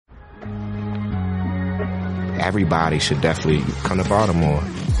everybody should definitely come to Baltimore.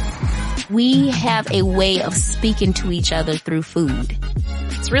 We have a way of speaking to each other through food.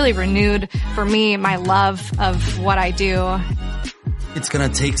 It's really renewed for me, my love of what I do. It's going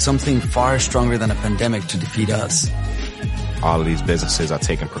to take something far stronger than a pandemic to defeat us. All of these businesses are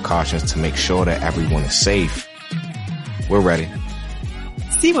taking precautions to make sure that everyone is safe. We're ready.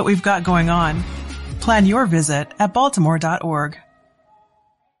 See what we've got going on. Plan your visit at baltimore.org.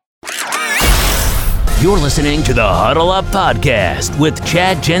 You're listening to the Huddle Up Podcast with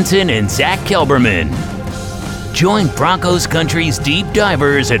Chad Jensen and Zach Kelberman. Join Broncos Country's deep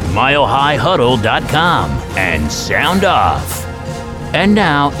divers at milehighhuddle.com and sound off. And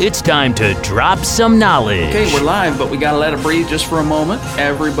now it's time to drop some knowledge. Okay, we're live, but we got to let it breathe just for a moment.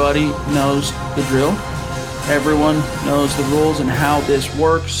 Everybody knows the drill. Everyone knows the rules and how this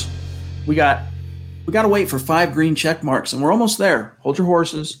works. We got to wait for 5 green check marks, and we're almost there. Hold your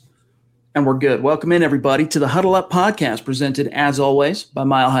horses. And we're good. Welcome in, everybody, to the Huddle Up Podcast, presented, as always, by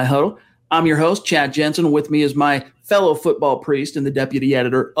Mile High Huddle. I'm your host, Chad Jensen. With me is my fellow football priest and the deputy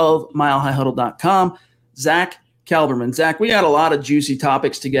editor of milehighhuddle.com, Zach Kelberman. Zach, we got a lot of juicy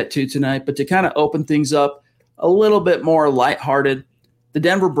topics to get to tonight, but to kind of open things up a little bit more lighthearted, the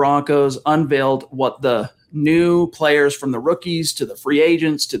Denver Broncos unveiled what the new players, from the rookies to the free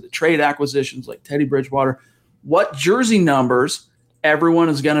agents to the trade acquisitions like Teddy Bridgewater, what jersey numbers everyone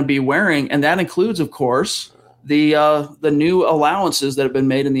is going to be wearing, and that includes, of course, the new allowances that have been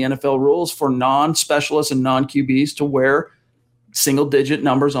made in the NFL rules for non-specialists and non-QBs to wear single-digit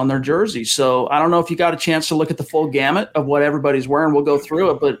numbers on their jerseys. So I don't know if you got a chance to look at the full gamut of what everybody's wearing. We'll go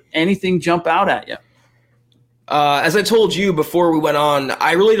through it, but anything jump out at you? As I told you before we went on,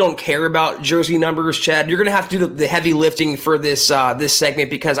 I really don't care about jersey numbers, Chad. You're going to have to do the heavy lifting for this segment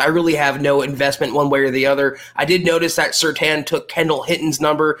because I really have no investment one way or the other. I did notice that Surtain took Kendall Hinton's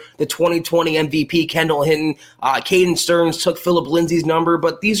number, the 2020 MVP Kendall Hinton. Caden Stearns took Phillip Lindsay's number,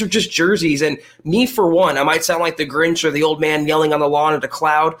 but these are just jerseys. And me, for one, I might sound like the Grinch or the old man yelling on the lawn at a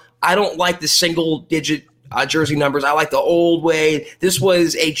cloud. I don't like the single-digit jersey numbers. I like the old way. This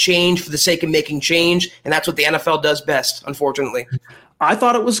was a change for the sake of making change, and that's what the NFL does best, unfortunately. I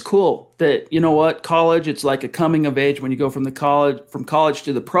thought it was cool that, you know what, college, it's like a coming of age when you go from college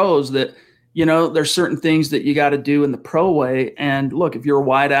to the pros, that, you know, there's certain things that you got to do in the pro way. And look, if you're a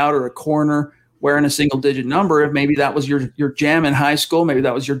wide out or a corner wearing a single digit number, if maybe that was your jam in high school, maybe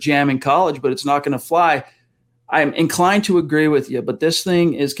that was your jam in college, but it's not going to fly. I'm inclined to agree with you, but this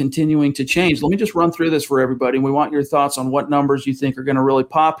thing is continuing to change. Let me just run through this for everybody. We want your thoughts on what numbers you think are going to really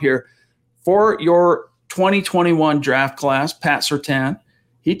pop here. For your 2021 draft class, Pat Surtain,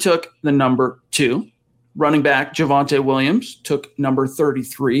 he took the number 2. Running back Javonte Williams took number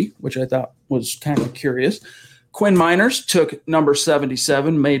 33, which I thought was kind of curious. Quinn Miners took number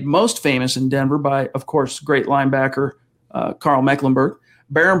 77, made most famous in Denver by, of course, great linebacker Carl Mecklenburg.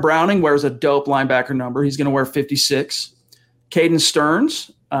 Baron Browning wears a dope linebacker number. He's going to wear 56. Caden Stearns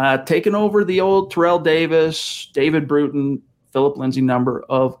taking over the old Terrell Davis, David Bruton, Phillip Lindsay number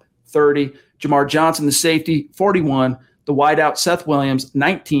of 30. Jamar Johnson, the safety, 41. The wideout, Seth Williams,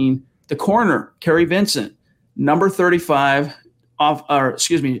 19. The corner, Kerry Vincent, number 35.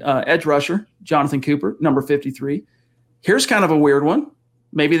 Edge rusher, Jonathan Cooper, number 53. Here's kind of a weird one.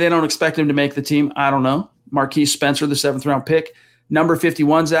 Maybe they don't expect him to make the team. I don't know. Marquise Spencer, the 7th-round pick. Number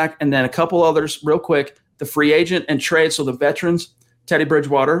 51, Zach, and then a couple others real quick. The free agent and trade, so the veterans, Teddy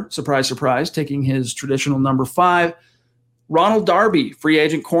Bridgewater, surprise, surprise, taking his traditional number 5. Ronald Darby, free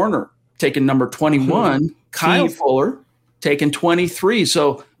agent corner, taking number 21. Kyle Fuller, taking 23.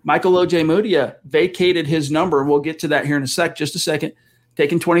 So Michael Ojemudia vacated his number. We'll get to that here in just a second.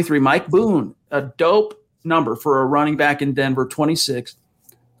 Taking 23. Mike Boone, a dope number for a running back in Denver, 26.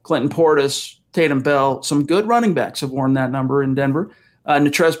 Clinton Portis, Tatum Bell, some good running backs have worn that number in Denver.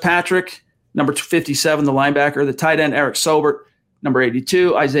 Natrez Patrick, number 57, the linebacker. The tight end, Eric Sobert, number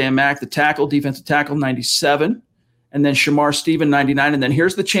 82. Isaiah Mack, the defensive tackle, 97. And then Shamar Stephen, 99. And then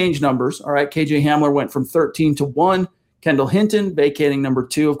here's the change numbers. All right, KJ Hamler went from 13 to 1. Kendall Hinton, vacating number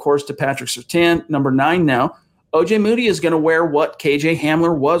 2, of course, to Patrick Surtain, number 9 now. Ojemudia is going to wear what KJ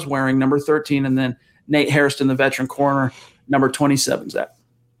Hamler was wearing, number 13. And then Nate Hairston, the veteran corner, number 27, Zach.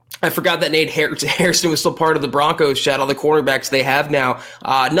 I forgot that Nate Hairston was still part of the Broncos, Chad, all the cornerbacks they have now.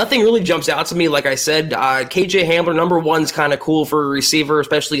 Nothing really jumps out to me. Like I said, KJ Hamler, number 1 is kind of cool for a receiver,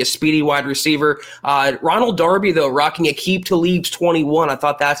 especially a speedy wide receiver. Ronald Darby, though, rocking a Keep to Leaves 21. I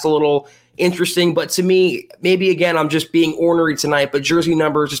thought that's a little interesting. But to me, maybe, again, I'm just being ornery tonight, but jersey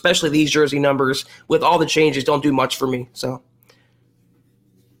numbers, especially these jersey numbers, with all the changes, don't do much for me. So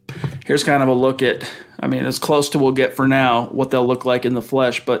here's kind of a look at, I mean, as close to we'll get for now, what they'll look like in the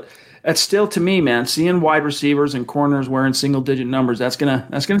flesh. But that's still, to me, man, seeing wide receivers and corners wearing single-digit numbers, that's gonna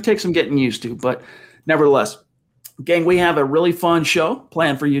take some getting used to. But nevertheless, gang, we have a really fun show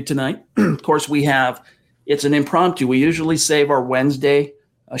planned for you tonight. Of course, it's an impromptu. We usually save our Wednesday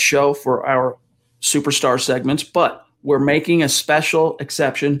show for our superstar segments, but we're making a special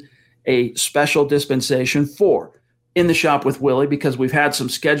exception, a special dispensation for In the Shop with Willy, because we've had some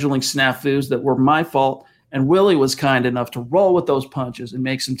scheduling snafus that were my fault, and Willy was kind enough to roll with those punches and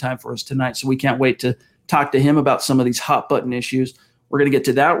make some time for us tonight. So we can't wait to talk to him about some of these hot button issues. We're going to get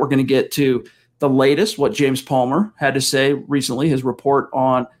to that. We're going to get to the latest, what James Palmer had to say recently, his report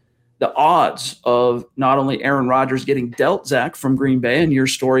on the odds of not only Aaron Rodgers getting dealt, Zach, from Green Bay, and your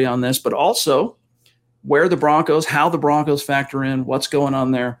story on this, but also where the Broncos, how the Broncos factor in, what's going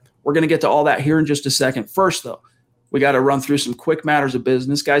on there. We're going to get to all that here in just a second. First, though, we got to run through some quick matters of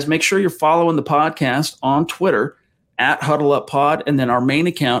business. Guys, make sure you're following the podcast on Twitter at HuddleUpPod, and then our main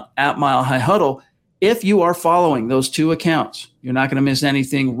account at Mile High Huddle. If you are following those two accounts, you're not going to miss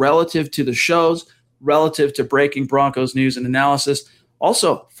anything relative to the shows, relative to breaking Broncos news and analysis.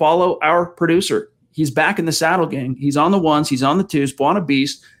 Also, follow our producer. He's back in the saddle, gang. He's on the ones, he's on the twos, Buona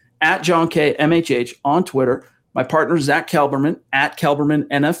Beast, at John K. MHH on Twitter. My partner, Zach Kelberman, at Kelberman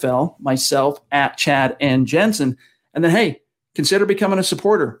NFL. Myself, at Chad and Jensen. And then, hey, consider becoming a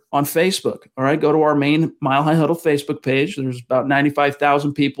supporter on Facebook. All right, go to our main Mile High Huddle Facebook page. There's about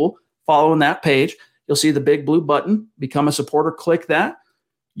 95,000 people following that page. You'll see the big blue button, become a supporter. Click that.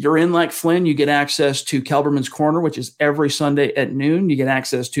 You're in like Flynn. You get access to Kelberman's Corner, which is every Sunday at noon. You get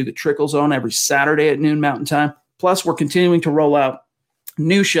access to the Trickle Zone every Saturday at noon Mountain Time. Plus, we're continuing to roll out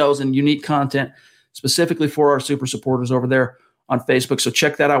new shows and unique content specifically for our super supporters over there on Facebook. So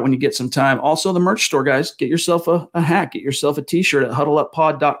check that out when you get some time. Also, the merch store, guys. Get yourself a hat. Get yourself a T-shirt at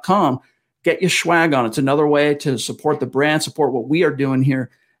huddleuppod.com. Get your swag on. It's another way to support the brand, support what we are doing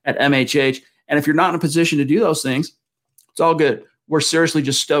here at MHH. And if you're not in a position to do those things, it's all good. We're seriously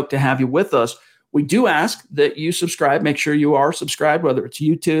just stoked to have you with us. We do ask that you subscribe. Make sure you are subscribed, whether it's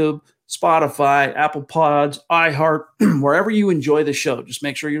YouTube, Spotify, Apple Pods, iHeart, wherever you enjoy the show. Just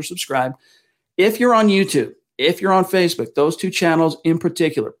make sure you're subscribed. If you're on YouTube, if you're on Facebook, those two channels in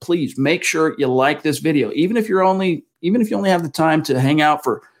particular, please make sure you like this video. Even if you only have the time to hang out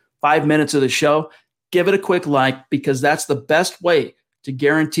for 5 minutes of the show, give it a quick like, because that's the best way to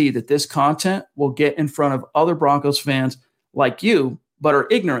guarantee that this content will get in front of other Broncos fans like you, but are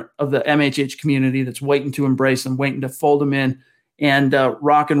ignorant of the MHH community that's waiting to embrace them, waiting to fold them in and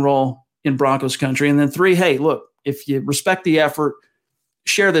rock and roll in Broncos country. And then 3, hey, look, if you respect the effort,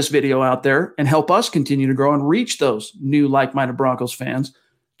 share this video out there and help us continue to grow and reach those new like-minded Broncos fans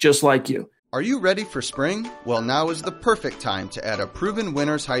just like you. Are you ready for spring? Well, now is the perfect time to add a proven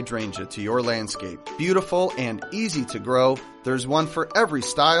winner's hydrangea to your landscape. Beautiful and easy to grow, there's one for every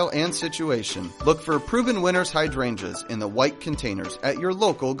style and situation. Look for proven winner's hydrangeas in the white containers at your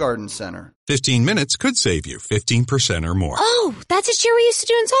local garden center. 15 minutes could save you 15% or more. Oh, that's a cheer we used to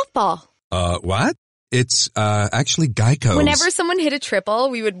do in softball. What? It's actually Geico's. Whenever someone hit a triple,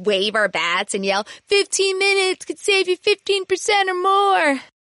 we would wave our bats and yell, 15 minutes could save you 15% or more.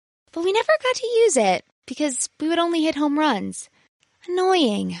 But we never got to use it because we would only hit home runs.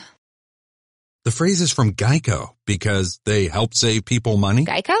 Annoying. The phrase is from Geico because they help save people money.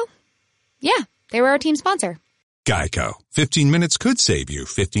 Geico? Yeah, they were our team sponsor. Geico. 15 minutes could save you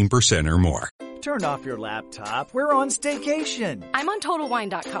 15% or more. Turn off your laptop. We're on staycation. I'm on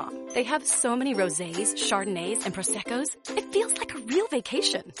TotalWine.com. They have so many rosés, Chardonnays, and Prosecco's. It feels like a real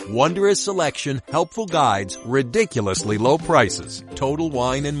vacation. Wondrous selection, helpful guides, ridiculously low prices. Total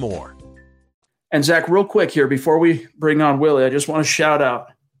Wine and more. And Zach, real quick here, before we bring on Willy, I just want to shout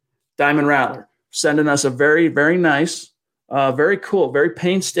out Diamond Rattler, sending us a very, very nice, very cool, very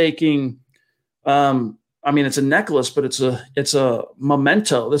painstaking, it's a necklace, but it's a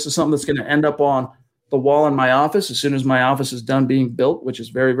memento. This is something that's going to end up on the wall in my office as soon as my office is done being built, which is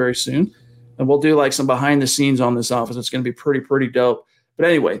very, very soon. And we'll do like some behind the scenes on this office. It's going to be pretty dope. But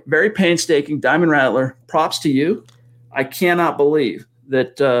anyway, very painstaking. Diamond Rattler, props to you. I cannot believe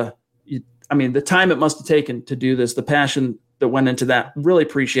that, the time it must have taken to do this, the passion that went into that. Really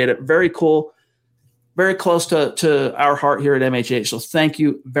appreciate it. Very cool. Very close to our heart here at MHH. So thank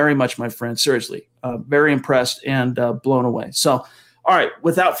you very much, my friend. Seriously, very impressed and blown away. So, all right,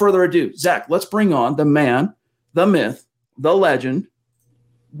 without further ado, Zach, let's bring on the man, the myth, the legend,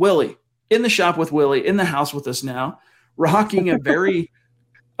 Willy. In the shop with Willy, in the house with us now, rocking a very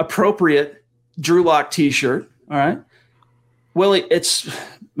appropriate Drew Lock T-shirt. All right, Willy,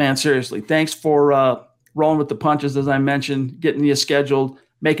 seriously, thanks for rolling with the punches, as I mentioned, getting you scheduled.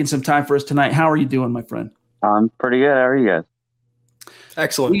 making some time for us tonight. How are you doing, my friend? I'm pretty good. How are you guys?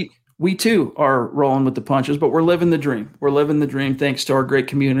 Excellent. We too are rolling with the punches, but we're living the dream. We're living the dream thanks to our great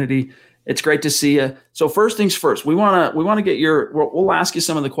community. It's great to see you. So first things first, we want to get we'll ask you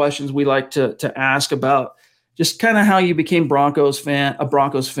some of the questions we like to ask about just kind of how you became a Broncos fan,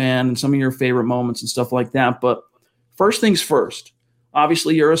 and some of your favorite moments and stuff like that. But first things first,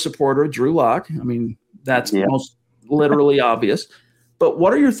 obviously you're a supporter of Drew Lock. I mean, that's most literally obvious. But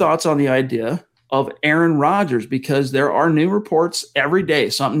what are your thoughts on the idea of Aaron Rodgers? Because there are new reports every day,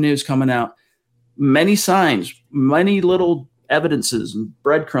 something new is coming out. Many signs, many little evidences and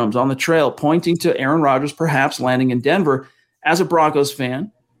breadcrumbs on the trail pointing to Aaron Rodgers perhaps landing in Denver. As a Broncos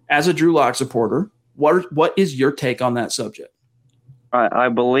fan, as a Drew Lock supporter, what is your take on that subject? I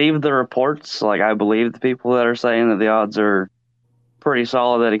believe the reports. Like, I believe the people that are saying that the odds are pretty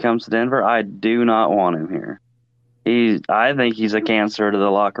solid that he comes to Denver. I do not want him here. I think he's a cancer to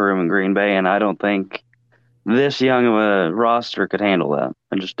the locker room in Green Bay, and I don't think this young of a roster could handle that.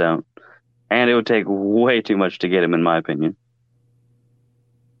 I just don't. And it would take way too much to get him, in my opinion.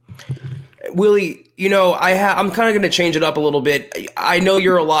 Willie, I'm kind of going to change it up a little bit. I know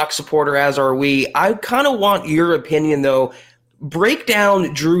you're a Lock supporter, as are we. I kind of want your opinion, though. Break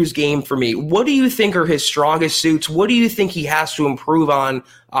down Drew's game for me. What do you think are his strongest suits? What do you think he has to improve on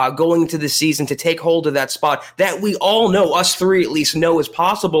going into the season to take hold of that spot that we all know, us three at least, know is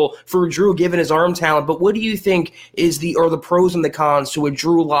possible for Drew given his arm talent? But what do you think is the pros and the cons to a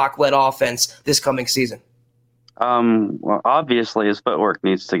Drew Lock-led offense this coming season? Well, obviously his footwork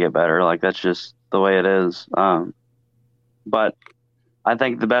needs to get better. Like, that's just the way it is. But I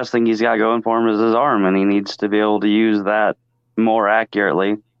think the best thing he's got going for him is his arm, and he needs to be able to use that more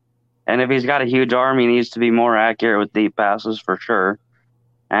accurately. And if he's got a huge arm, he needs to be more accurate with deep passes for sure.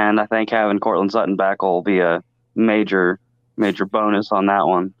 And I think having Cortland Sutton back will be a major bonus on that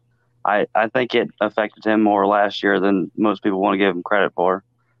one. I think it affected him more last year than most people want to give him credit for.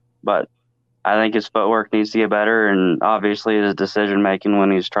 But I think his footwork needs to get better, and obviously his decision-making when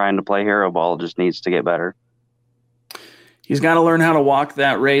he's trying to play hero ball just needs to get better. He's got to learn how to walk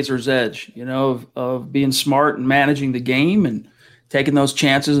that razor's edge, of being smart and managing the game and taking those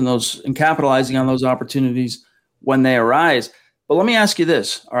chances and capitalizing on those opportunities when they arise. But let me ask you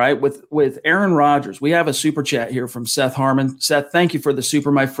this, all right? With Aaron Rodgers, we have a super chat here from Seth Harmon. Seth, thank you for the super,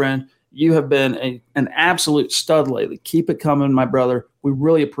 my friend. You have been an absolute stud lately. Keep it coming, my brother. We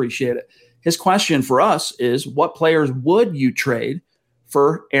really appreciate it. His question for us is, what players would you trade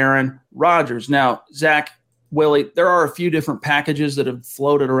for Aaron Rodgers? Now, Zach, Willie, there are a few different packages that have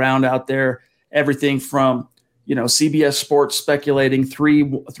floated around out there. Everything from, CBS Sports speculating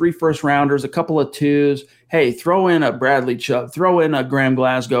three first rounders, a couple of twos. Hey, throw in a Bradley Chubb, throw in a Graham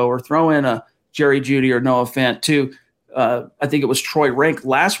Glasgow, or throw in a Jerry Jeudy or Noah Fant too. I think it was Troy Rank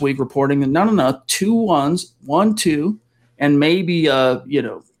last week reporting that no, 2 1s, 1 2, and maybe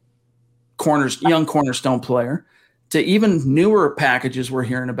young cornerstone player. To even newer packages we're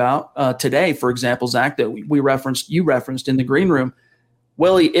hearing about today, for example, Zach, that you referenced in the green room.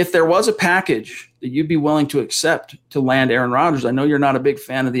 Willie, if there was a package that you'd be willing to accept to land Aaron Rodgers, I know you're not a big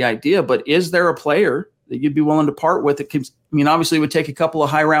fan of the idea, but is there a player that you'd be willing to part with? Obviously it would take a couple of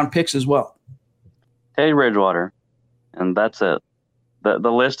high round picks as well. Teddy Bridgewater, and that's it. The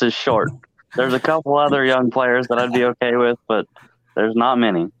list is short. There's a couple other young players that I'd be okay with, but there's not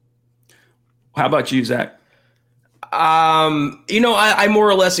many. How about you, Zach? I more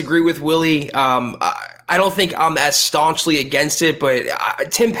or less agree with Willie. I don't think I'm as staunchly against it, but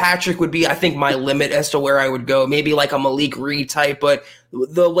Tim Patrick would be, I think, my limit as to where I would go. Maybe like a Malik Reed type, but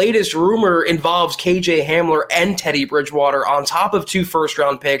the latest rumor involves KJ Hamler and Teddy Bridgewater on top of 2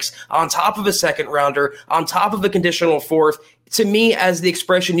 first-round picks, on top of a second-rounder, on top of a conditional 4th. To me, as the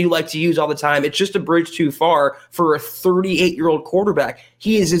expression you like to use all the time, it's just a bridge too far for a 38-year-old quarterback.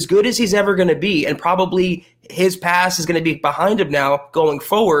 He is as good as he's ever going to be, and probably his past is going to be behind him now going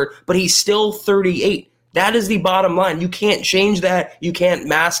forward, but he's still 38. That is the bottom line. You can't change that. You can't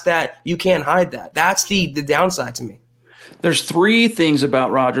mask that. You can't hide that. That's the downside to me. There's 3 things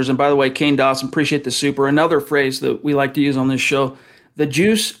about Rodgers, and by the way, Kane Dawson, appreciate the super. Another phrase that we like to use on this show, the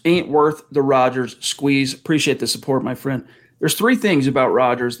juice ain't worth the Rodgers squeeze. Appreciate the support, my friend. There's 3 things about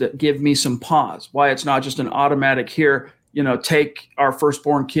Rodgers that give me some pause, why it's not just an automatic here, take our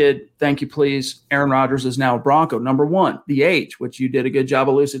firstborn kid, thank you, please. Aaron Rodgers is now a Bronco. Number 1, the age, which you did a good job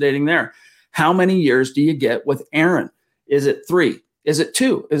elucidating there. How many years do you get with Aaron? Is it 3? Is it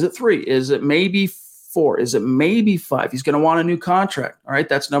 2? Is it 3? Is it maybe 4? Is it maybe 5? He's going to want a new contract. All right,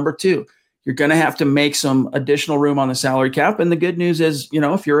 that's number 2. You're going to have to make some additional room on the salary cap. And the good news is,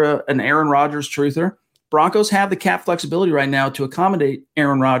 if you're an Aaron Rodgers truther, Broncos have the cap flexibility right now to accommodate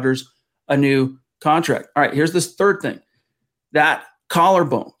Aaron Rodgers a new contract. All right, here's this third thing. That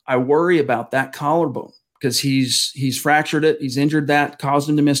collarbone. I worry about that collarbone because he's fractured it. He's injured that, caused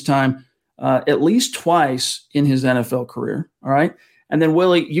him to miss time at least twice in his NFL career. All right. And then,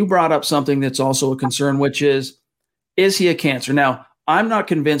 Willie, you brought up something that's also a concern, which is he a cancer? Now, I'm not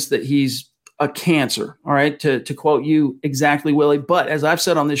convinced that he's a cancer, all right, to quote you exactly, Willie. But as I've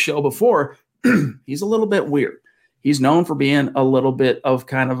said on this show before, he's a little bit weird. He's known for being a little bit of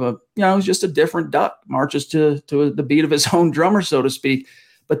kind of he's just a different duck, marches to the beat of his own drummer, so to speak.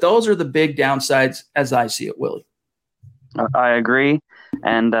 But those are the big downsides as I see it, Willie. I agree.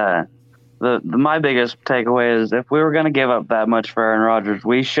 And my biggest takeaway is if we were going to give up that much for Aaron Rodgers,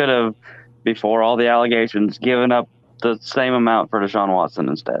 we should have, before all the allegations, given up the same amount for Deshaun Watson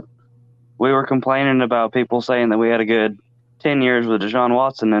instead. We were complaining about people saying that we had a good 10 years with Deshaun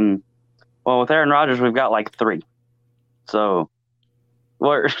Watson, and, well, with Aaron Rodgers, we've got like 3. So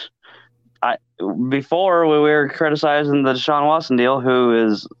before we were criticizing the Deshaun Watson deal, who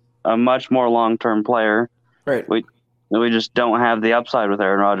is a much more long-term player. Right. We just don't have the upside with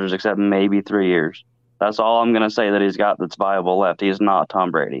Aaron Rodgers except maybe 3 years. That's all I'm going to say that he's got that's viable left. He's not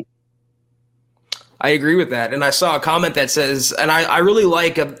Tom Brady. I agree with that. And I saw a comment that says, and I really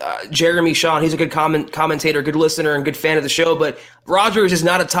like Jeremy Shawn. He's a good commentator, good listener, and good fan of the show. But Rodgers is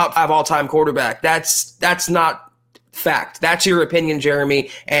not a top 5 all-time quarterback. That's not fact. That's your opinion,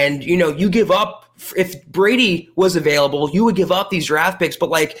 Jeremy. And, you give up. If Brady was available, you would give up these draft picks. But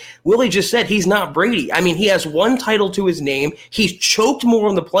like Willie just said, he's not Brady. I mean, he has one title to his name. He's choked more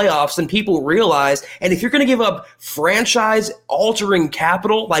in the playoffs than people realize. And if you're going to give up franchise-altering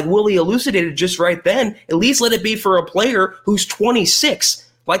capital, like Willie elucidated just right then, at least let it be for a player who's 26,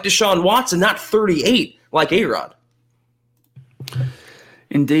 like Deshaun Watson, not 38, like A-Rod.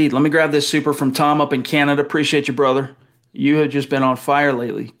 Indeed. Let me grab this super from Tom up in Canada. Appreciate you, brother. You have just been on fire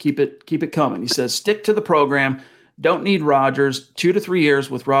lately. Keep it coming. He says, stick to the program. Don't need Rodgers. 2 to 3 years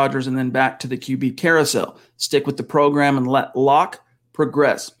with Rodgers and then back to the QB carousel. Stick with the program and let Locke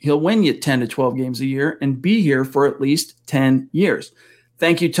progress. He'll win you 10 to 12 games a year and be here for at least 10 years.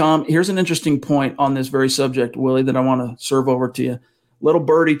 Thank you, Tom. Here's an interesting point on this very subject, Willie, that I want to serve over to you. Little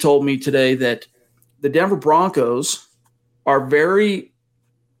Birdie told me today that the Denver Broncos are very,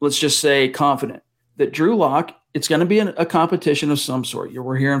 let's just say, confident that Drew Lock, it's going to be a competition of some sort.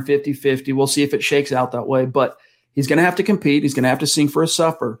 We're hearing 50-50. We'll see if it shakes out that way. But he's going to have to compete. He's going to have to sing for a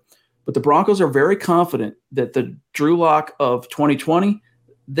suffer. But the Broncos are very confident that the Drew Lock of 2020,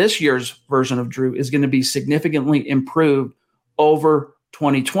 this year's version of Drew, is going to be significantly improved over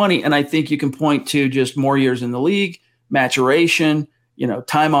 2020. And I think you can point to just more years in the league, maturation,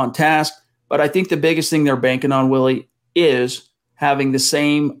 time on task. But I think the biggest thing they're banking on, Willie, is having the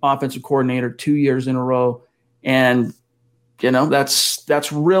same offensive coordinator 2 years in a row. And,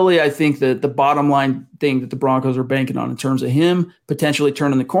 that's really, I think, the bottom line thing that the Broncos are banking on in terms of him potentially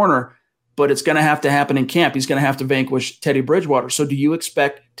turning the corner. But it's going to have to happen in camp. He's going to have to vanquish Teddy Bridgewater. So do you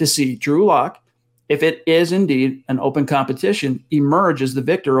expect to see Drew Lock, if it is indeed an open competition, emerge as the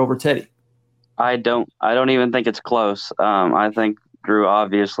victor over Teddy? I don't even think it's close. I think Drew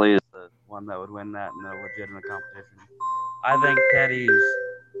obviously is the one that would win that in a legitimate competition. I think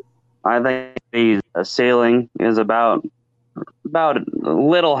Teddy's ceiling is about a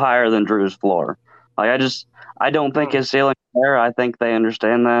little higher than Drew's floor. Like I don't think his ceiling is there. I think they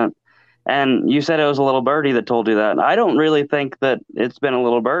understand that. And you said it was a little birdie that told you that. I don't really think that it's been a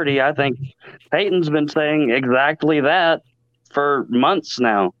little birdie. I think Peyton's been saying exactly that for months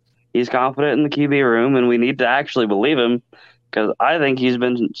now. He's confident in the QB room, and we need to actually believe him because I think he's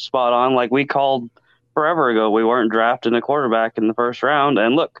been spot on. Like we called forever ago, we weren't drafting a quarterback in the first round,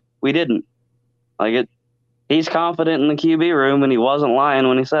 and look, we didn't. He's confident in the QB room, and he wasn't lying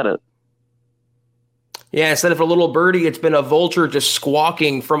when he said it. Yeah, instead of a little birdie, it's been a vulture just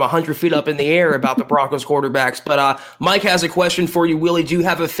squawking from 100 feet up in the air about the Broncos quarterbacks. But Mike has a question for you, Willie. Do you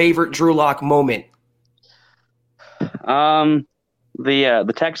have a favorite Drew Lock moment?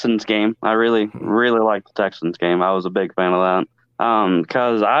 The Texans game. I really liked the Texans game. I was a big fan of that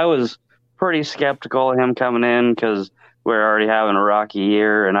because I was pretty skeptical of him coming in because we're already having a rocky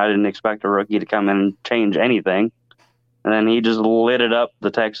year, and I didn't expect a rookie to come in and change anything. And then he just lit it up the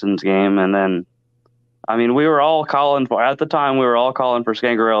Texans game, and then we were all calling for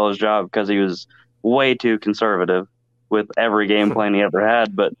Scangarella's job because he was way too conservative with every game plan he ever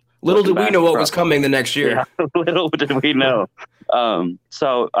had. But little did we know what was coming the next year. Yeah, little did we know.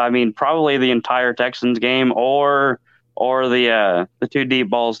 Probably the entire Texans game or the 2 deep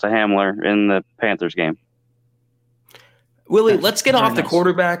balls to Hamler in the Panthers game. Willie, let's get off the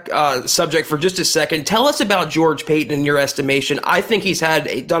quarterback subject for just a second. Tell us about George Payton in your estimation. I think he's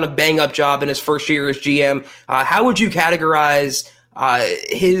done a bang-up job in his first year as GM. How would you categorize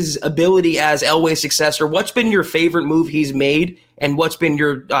his ability as Elway's successor? What's been your favorite move he's made, and what's been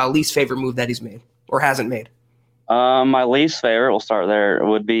your least favorite move that he's made or hasn't made? My least favorite, we'll start there,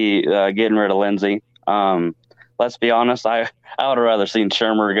 would be getting rid of Lindsey. Let's be honest, I would have rather seen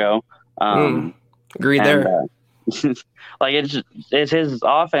Shermer go. Agreed there. Like it's his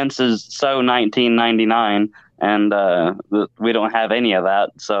offense is so 1999, and we don't have any of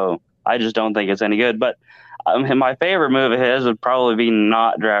that. So I just don't think it's any good. But my favorite move of his would probably be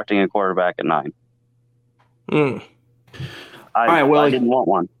not drafting a quarterback at 9. All right, Willie. I didn't want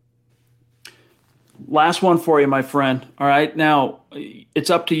one. Last one for you, my friend. All right, now it's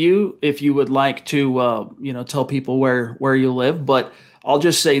up to you if you would like to, tell people where you live. But I'll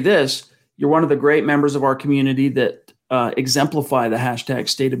just say this: you're one of the great members of our community that exemplify the hashtag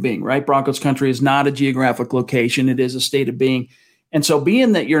state of being. Right, Broncos country is not a geographic location; it is a state of being. And so,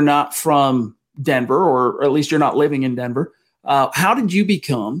 being that you're not from Denver, or at least you're not living in Denver, how did you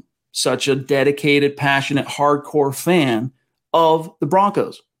become such a dedicated, passionate, hardcore fan of the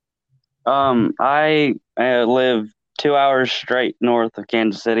Broncos? I live 2 hours straight north of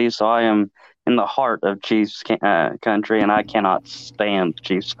Kansas City, so I am in the heart of Chiefs country, and I cannot stand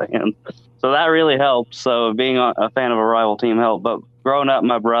Chiefs fans. So that really helps. So being a fan of a rival team helped. But growing up,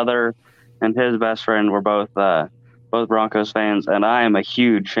 my brother and his best friend were both Broncos fans, and I am a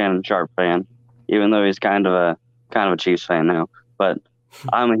huge Shannon Sharp fan, even though he's kind of a Chiefs fan now. But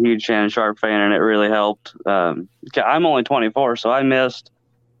I'm a huge Shannon Sharp fan, and it really helped. I'm only 24, so I missed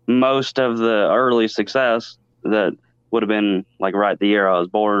most of the early success that would have been like right the year I was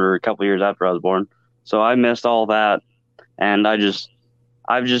born or a couple years after I was born. So I missed all that, and I've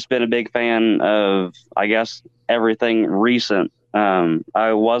just been a big fan of, I guess, everything recent.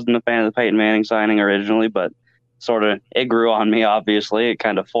 I wasn't a fan of the Peyton Manning signing originally, but sort of it grew on me. Obviously, it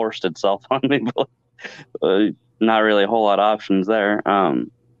kind of forced itself on me, but not really a whole lot of options there.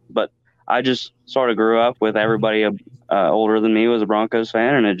 But I just sort of grew up with everybody older than me was a Broncos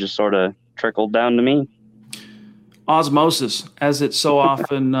fan, and it just sort of trickled down to me. Osmosis, as it so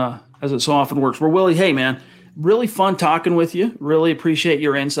often works. Well, Willie, hey man, really fun talking with you. Really appreciate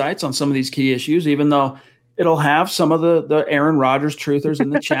your insights on some of these key issues, even though it'll have some of the Aaron Rodgers truthers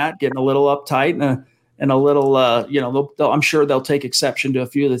in the chat getting a little uptight and a little, I'm sure they'll take exception to a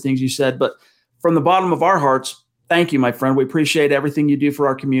few of the things you said. But from the bottom of our hearts, thank you, my friend. We appreciate everything you do for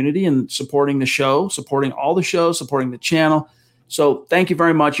our community and supporting the show, supporting all the shows, supporting the channel. So thank you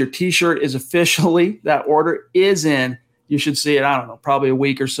very much. Your T-shirt is officially, that order is in. You should see it, I don't know, probably a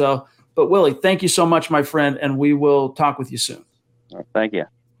week or so. But Willie, thank you so much, my friend, and we will talk with you soon. Thank you.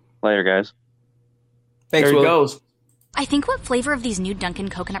 Later, guys. Thanks, there he Willie. goes. I think what flavor of these new Dunkin'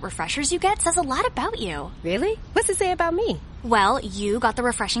 coconut refreshers you get says a lot about you. Really? What's it say about me? Well, you got the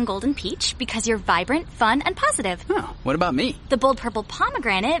refreshing golden peach because you're vibrant, fun, and positive. Huh, what about me? The bold purple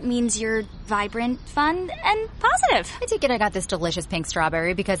pomegranate means you're vibrant, fun, and positive. I take it I got this delicious pink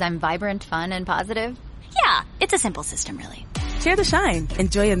strawberry because I'm vibrant, fun, and positive. Yeah, it's a simple system, really. Share the shine.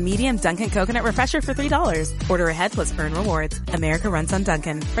 Enjoy a medium Dunkin' coconut refresher for $3. Order ahead plus earn rewards. America runs on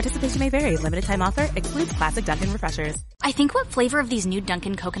Dunkin'. Participation may vary. Limited time offer. Excludes classic Dunkin' refreshers. I think what flavor of these new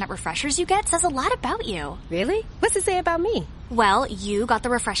Dunkin' coconut refreshers you get says a lot about you. Really? What's it say about me? Well, you got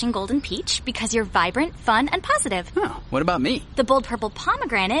the refreshing golden peach because you're vibrant, fun, and positive. Huh, what about me? The bold purple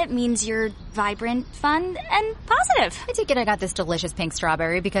pomegranate means you're vibrant, fun, and positive. I take it I got this delicious pink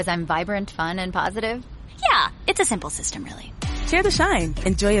strawberry because I'm vibrant, fun, and positive. Yeah, it's a simple system, really. Share the shine.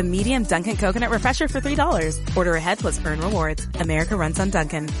 Enjoy a medium Dunkin' coconut refresher for $3. Order ahead plus earn rewards. America runs on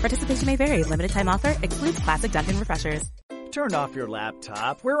Dunkin'. Participation may vary. Limited time offer. Excludes classic Dunkin' refreshers. Turn off your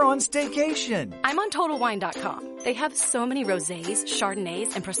laptop. We're on staycation. I'm on TotalWine.com. They have so many rosés,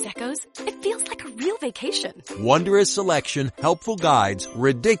 chardonnays, and proseccos. It feels like a real vacation. Wondrous selection, helpful guides,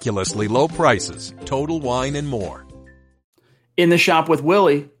 ridiculously low prices. Total Wine and more. In the shop with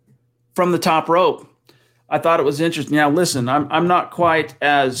Willie from the top rope. I thought it was interesting. Now, listen, I'm not quite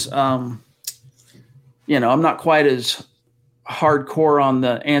as, I'm not quite as hardcore on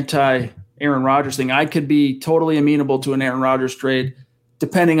the anti-Aaron Rodgers thing. I could be totally amenable to an Aaron Rodgers trade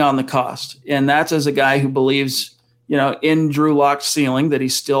depending on the cost. And that's as a guy who believes, in Drew Lock's ceiling, that he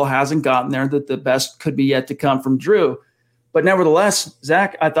still hasn't gotten there, that the best could be yet to come from Drew. But nevertheless,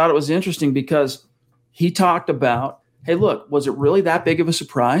 Zach, I thought it was interesting because he talked about, hey, look, was it really that big of a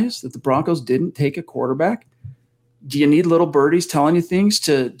surprise that the Broncos didn't take a quarterback? Do you need little birdies telling you things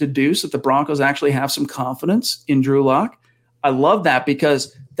to deduce that the Broncos actually have some confidence in Drew Lock? I love that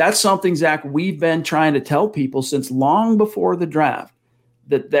because that's something, Zach, we've been trying to tell people since long before the draft,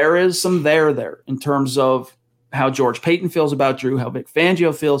 that there is some there in terms of how George Payton feels about Drew, how Vic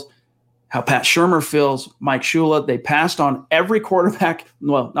Fangio feels, how Pat Shurmur feels, Mike Shula. They passed on every quarterback.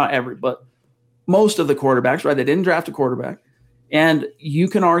 Well, not every, but most of the quarterbacks, right? They didn't draft a quarterback. And you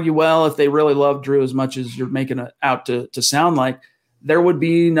can argue, well, if they really love Drew as much as you're making it out to sound like, there would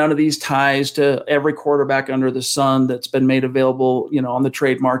be none of these ties to every quarterback under the sun that's been made available, on the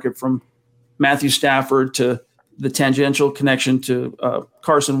trade market, from Matthew Stafford to the tangential connection to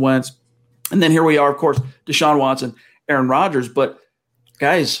Carson Wentz. And then here we are, of course, Deshaun Watson, Aaron Rodgers. But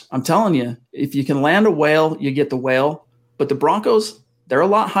guys, I'm telling you, if you can land a whale, you get the whale. But the Broncos, they're a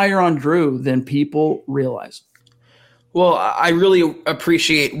lot higher on Drew than people realize. Well, I really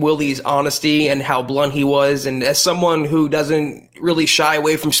appreciate Willy's honesty and how blunt he was. And as someone who doesn't really shy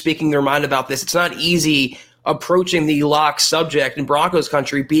away from speaking their mind about this, it's not easy approaching the lock subject in Broncos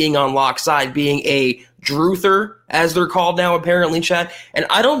country, being on lock side, being a Druther, as they're called now, apparently, Chad. And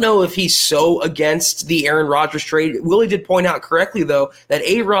I don't know if he's so against the Aaron Rodgers trade. Willy did point out correctly, though, that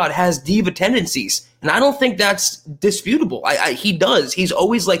A-Rod has diva tendencies. And I don't think that's disputable. He does. He's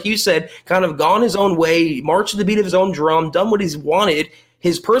always, like you said, kind of gone his own way, marched to the beat of his own drum, done what he's wanted.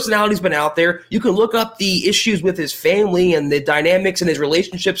 His personality's been out there. You can look up the issues with his family and the dynamics and his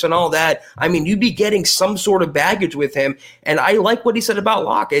relationships and all that. I mean, you'd be getting some sort of baggage with him. And I like what he said about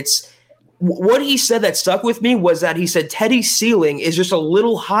Locke. What he said that stuck with me was that he said Teddy's ceiling is just a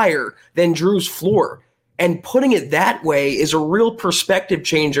little higher than Drew's floor. And putting it that way is a real perspective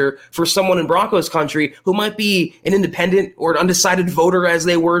changer for someone in Broncos country who might be an independent or an undecided voter, as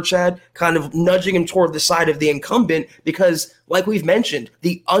they were, Chad, kind of nudging him toward the side of the incumbent because, like we've mentioned,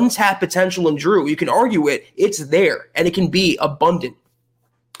 the untapped potential in Drew, you can argue it's there, and it can be abundant.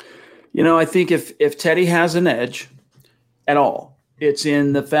 I think if Teddy has an edge at all, it's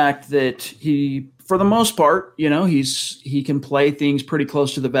in the fact that he, for the most part, he can play things pretty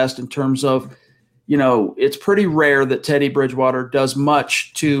close to the vest in terms of, it's pretty rare that Teddy Bridgewater does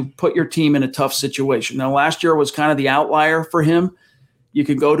much to put your team in a tough situation. Now, last year was kind of the outlier for him. You'd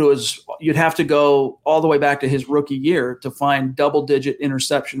have to go all the way back to his rookie year to find double-digit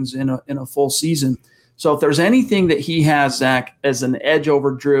interceptions in a full season. So if there's anything that he has, Zach, as an edge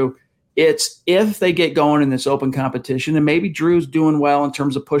over Drew, it's if they get going in this open competition, and maybe Drew's doing well in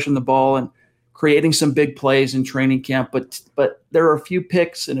terms of pushing the ball and creating some big plays in training camp, but there are a few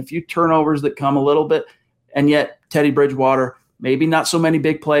picks and a few turnovers that come a little bit, and yet Teddy Bridgewater, maybe not so many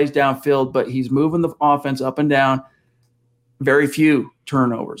big plays downfield, but he's moving the offense up and down. Very few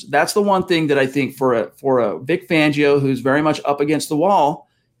turnovers. That's the one thing that I think for a Vic Fangio who's very much up against the wall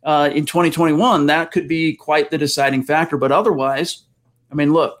in 2021, that could be quite the deciding factor. But otherwise, I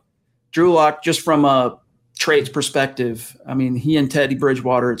mean, look, Drew Lock, just from a traits perspective, I mean, he and Teddy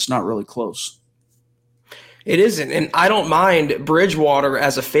Bridgewater, it's not really close. It isn't, and I don't mind Bridgewater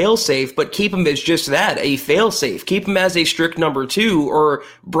as a fail-safe, but keep him as just that, a fail-safe. Keep him as a strict number 2 or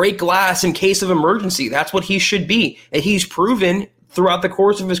break glass in case of emergency. That's what he should be. And he's proven throughout the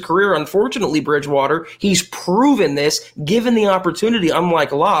course of his career, unfortunately, Bridgewater, he's proven this, given the opportunity,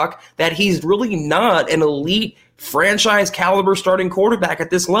 unlike Locke, that he's really not an elite franchise caliber starting quarterback at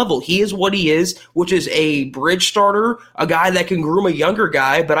this level. He is what he is, which is a bridge starter, a guy that can groom a younger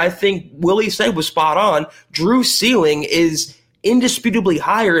guy. But I think Willy said was spot on. Drew's ceiling is indisputably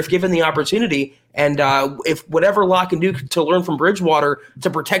higher if given the opportunity. And if whatever Locke can do to learn from Bridgewater to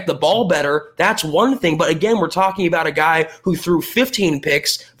protect the ball better, that's one thing. But again, we're talking about a guy who threw 15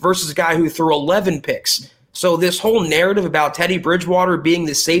 picks versus a guy who threw 11 picks. So this whole narrative about Teddy Bridgewater being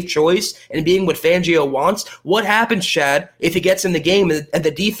the safe choice and being what Fangio wants, what happens, Chad, if he gets in the game and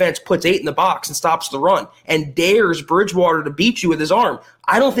the defense puts 8 in the box and stops the run and dares Bridgewater to beat you with his arm?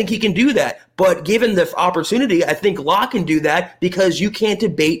 I don't think he can do that. But given the opportunity, I think Locke can do that because you can't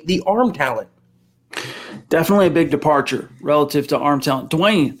debate the arm talent. Definitely a big departure relative to arm talent.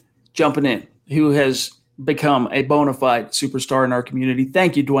 Dwayne jumping in, who has become a bona fide superstar in our community.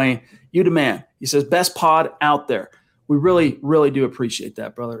 Thank you, Dwayne. You the man. He says, best pod out there. We really, really do appreciate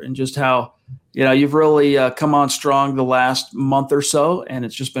that, brother. And just how, you've really come on strong the last month or so. And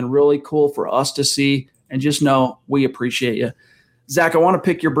it's just been really cool for us to see and just know we appreciate you. Zach, I want to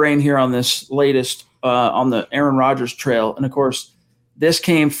pick your brain here on this latest, on the Aaron Rodgers trail. And of course, this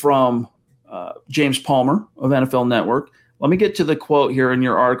came from James Palmer of NFL Network. Let me get to the quote here in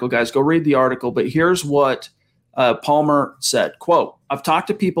your article, guys. Go read the article. But here's what Palmer said, quote, I've talked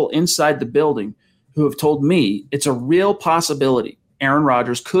to people inside the building who have told me it's a real possibility Aaron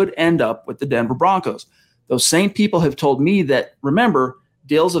Rodgers could end up with the Denver Broncos. Those same people have told me that, remember,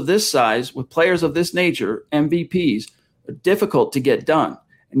 deals of this size with players of this nature, MVPs, are difficult to get done.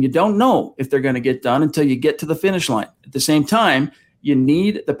 And you don't know if they're going to get done until you get to the finish line. At the same time, you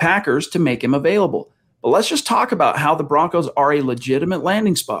need the Packers to make him available. But let's just talk about how the Broncos are a legitimate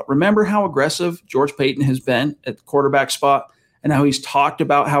landing spot. Remember how aggressive George Paton has been at the quarterback spot and how he's talked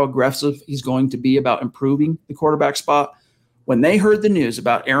about how aggressive he's going to be about improving the quarterback spot? When they heard the news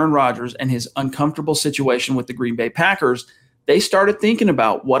about Aaron Rodgers and his uncomfortable situation with the Green Bay Packers, they started thinking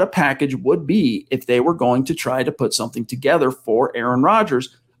about what a package would be if they were going to try to put something together for Aaron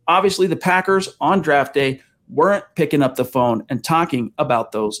Rodgers. Obviously, the Packers on draft day weren't picking up the phone and talking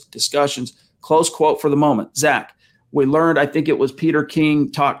about those discussions. Close quote for the moment. Zach, we learned, I think it was Peter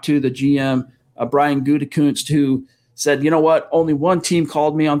King talked to the GM, Brian Gutekunst, who said, you know what, only one team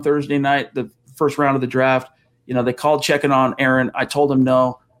called me on Thursday night, the first round of the draft. You know, they called checking on Aaron. I told them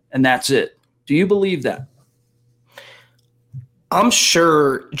no, and that's it. Do you believe that? I'm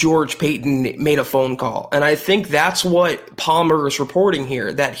sure George Paton made a phone call, and I think that's what Palmer is reporting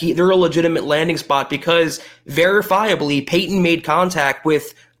here, that they're a legitimate landing spot because verifiably Paton made contact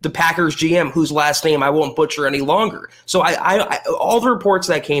with the Packers GM, whose last name I won't butcher any longer. So I all the reports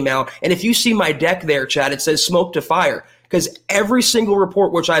that came out, and if you see my deck there, Chad, it says smoke to fire, because every single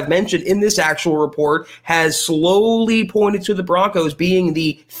report which I've mentioned in this actual report has slowly pointed to the Broncos being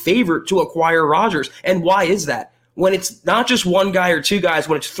the favorite to acquire Rodgers. And why is that? When it's not just one guy or two guys,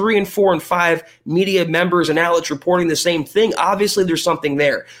 when it's 3 and 4 and 5 media members and outlets reporting the same thing, obviously there's something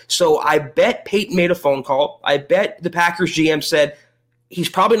there. So I bet Paton made a phone call. I bet the Packers GM said he's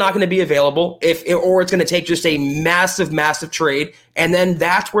probably not going to be available or it's going to take just a massive, massive trade. And then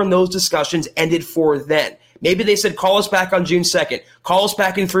that's when those discussions ended for then. Maybe they said, call us back on June 2nd. Call us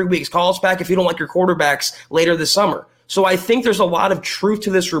back in 3 weeks. Call us back if you don't like your quarterbacks later this summer. So I think there's a lot of truth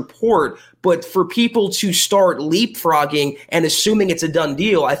to this report, but for people to start leapfrogging and assuming it's a done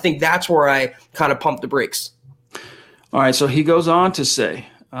deal, I think that's where I kind of pump the brakes. All right, so he goes on to say,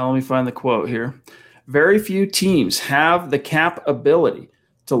 let me find the quote here. Very few teams have the cap ability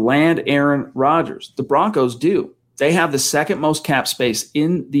to land Aaron Rodgers. The Broncos do. They have the second most cap space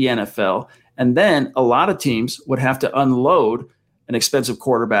in the NFL, and then a lot of teams would have to unload an expensive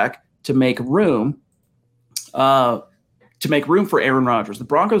quarterback to make room for Aaron Rodgers. The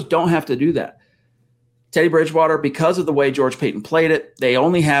Broncos don't have to do that. Teddy Bridgewater, because of the way George Paton played it, they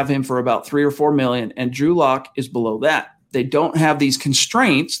only have him for about $3 or $4 million, and Drew Lock is below that. They don't have these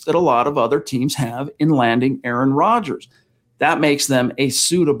constraints that a lot of other teams have in landing Aaron Rodgers. That makes them a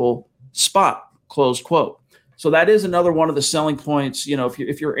suitable spot, close quote. So that is another one of the selling points. You know,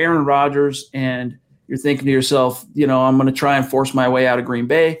 if you're Aaron Rodgers and you're thinking to yourself, you know, I'm going to try and force my way out of Green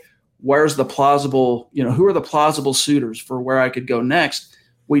Bay, where's the plausible, you know, who are the plausible suitors for where I could go next?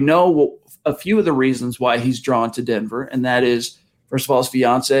 We know a few of the reasons why he's drawn to Denver, and that is, first of all, his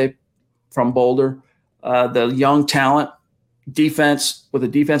fiance from Boulder, the young talent, defense with a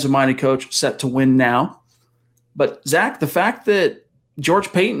defensive-minded coach set to win now. But, Zach, the fact that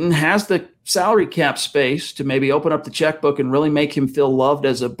George Paton has the salary cap space to maybe open up the checkbook and really make him feel loved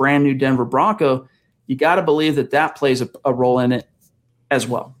as a brand-new Denver Bronco, you got to believe that plays a role in it as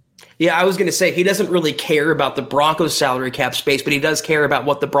well. Yeah, I was going to say he doesn't really care about the Broncos salary cap space, but he does care about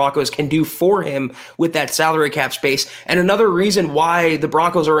what the Broncos can do for him with that salary cap space. And another reason why the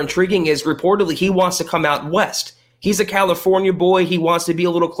Broncos are intriguing is reportedly he wants to come out west. He's a California boy. He wants to be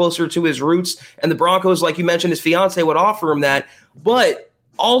a little closer to his roots. And the Broncos, like you mentioned, his fiance would offer him that. But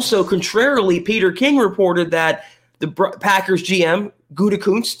also, contrarily, Peter King reported that the Packers GM,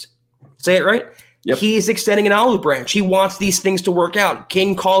 Gutekunst, say it right? Yep. He's extending an olive branch. He wants these things to work out.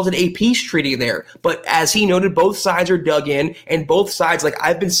 King calls it a peace treaty there. But as he noted, both sides are dug in, and both sides, like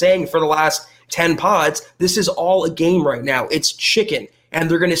I've been saying for the last 10 pods, this is all a game right now. It's chicken, and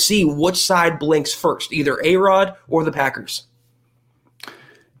they're going to see which side blinks first, either A-Rod or the Packers.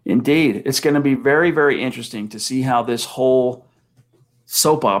 Indeed. It's going to be very, very interesting to see how this whole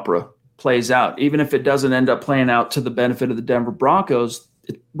soap opera plays out. Even if it doesn't end up playing out to the benefit of the Denver Broncos,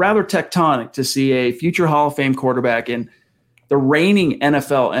 it's rather tectonic to see a future Hall of Fame quarterback and the reigning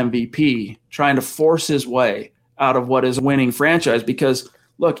NFL MVP trying to force his way out of what is a winning franchise. Because,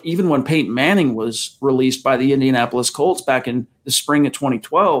 look, even when Peyton Manning was released by the Indianapolis Colts back in the spring of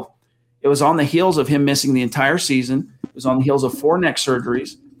 2012, it was on the heels of him missing the entire season. It was on the heels of 4 neck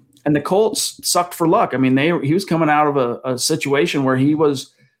surgeries. And the Colts sucked for luck. I mean, he was coming out of a situation where he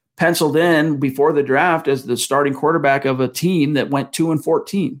was penciled in before the draft as the starting quarterback of a team that went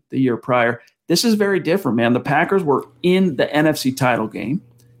 2-14 the year prior. This is very different, man. The Packers were in the NFC title game.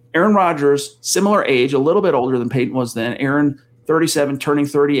 Aaron Rodgers, similar age, a little bit older than Peyton was then. Aaron, 37, turning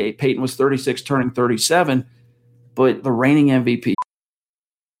 38. Peyton was 36, turning 37. But the reigning MVP.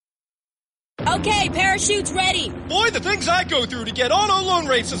 Okay, parachute Parachutes ready. Boy, the things I go through to get auto loan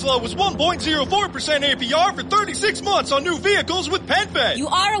rates as low as 1.04% APR for 36 months on new vehicles with PenFed. You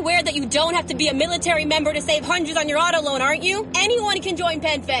are aware that you don't have to be a military member to save hundreds on your auto loan, aren't you? Anyone can join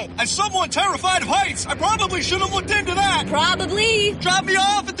PenFed. As someone terrified of heights, I probably should have looked into that. Probably. Drop me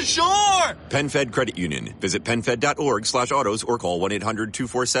off at the shore. PenFed Credit Union. Visit PenFed.org/autos or call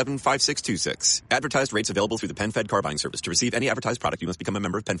 1-800-247-5626. Advertised rates available through the PenFed car buying service. To receive any advertised product, you must become a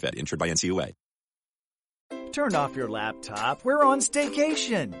member of PenFed, insured by NCUA. Turn off your laptop. We're on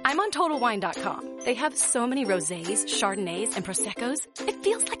staycation. I'm on TotalWine.com. They have so many rosés, Chardonnays, and Prosecco's. It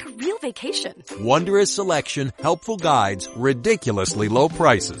feels like a real vacation. Wondrous selection, helpful guides, ridiculously low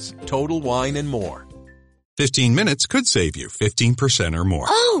prices. Total Wine and more. 15 minutes could save you 15% or more.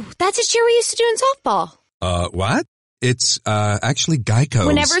 Oh, that's a cheer we used to do in softball. What? It's, actually Geico's.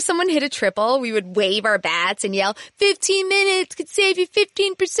 Whenever someone hit a triple, we would wave our bats and yell, 15 minutes could save you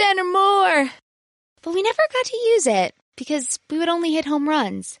 15% or more. But we never got to use it because we would only hit home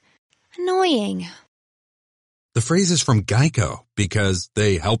runs. Annoying. The phrase is from Geico because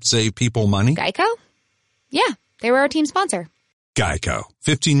they help save people money. Geico? Yeah, they were our team sponsor. Geico.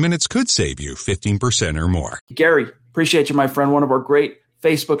 15 minutes could save you 15% or more. Gary, appreciate you, my friend. One of our great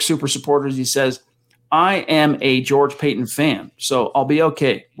Facebook super supporters. He says, I am a George Payton fan, so I'll be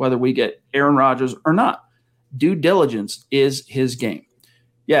okay whether we get Aaron Rodgers or not. Due diligence is his game.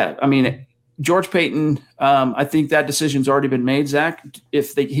 Yeah, I mean, George Payton, I think that decision's already been made, Zach.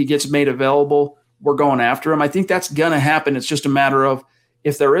 If he gets made available, we're going after him. I think that's going to happen. It's just a matter of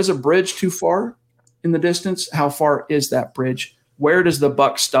if there is a bridge too far in the distance, how far is that bridge? Where does the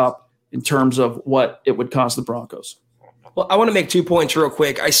buck stop in terms of what it would cost the Broncos? Well, I want to make 2 points real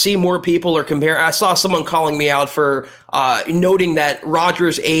quick. I see more people are comparing. I saw someone calling me out for noting that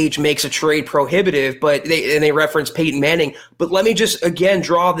Rodgers' age makes a trade prohibitive, but they reference Peyton Manning. But let me just again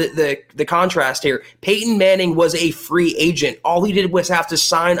draw the contrast here. Peyton Manning was a free agent. All he did was have to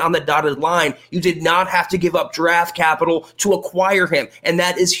sign on the dotted line. You did not have to give up draft capital to acquire him, and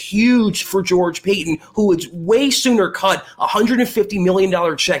that is huge for George Payton, who would way sooner cut a $150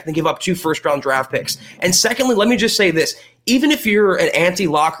 million check than give up 2 first-round draft picks. And secondly, let me just say this. Even if you're an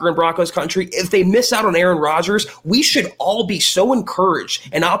anti-locker in Broncos country, if they miss out on Aaron Rodgers, we should all be so encouraged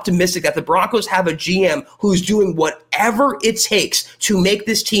and optimistic that the Broncos have a GM who's doing whatever it takes to make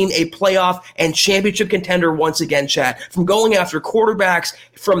this team a playoff and championship contender once again, Chad. From going after quarterbacks,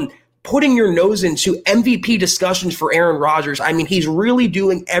 from putting your nose into MVP discussions for Aaron Rodgers. I mean, he's really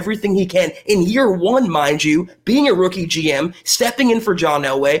doing everything he can in year one, mind you, being a rookie GM, stepping in for John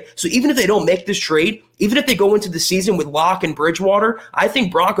Elway. So even if they don't make this trade, even if they go into the season with Locke and Bridgewater, I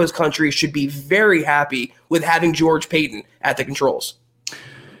think Broncos country should be very happy with having George Payton at the controls.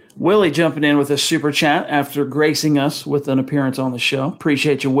 Willie jumping in with a super chat after gracing us with an appearance on the show.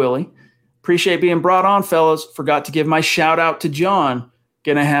 Appreciate you, Willie. Appreciate being brought on, fellas. Forgot to give my shout out to John.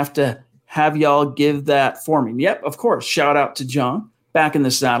 Gonna have y'all give that for me. Yep, of course. Shout out to John. Back in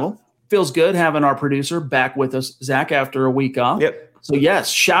the saddle. Feels good having our producer back with us, Zach, after a week off. Yep. So, yes,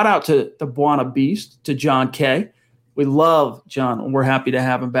 shout out to the Buona Beast, to John K. We love John, and we're happy to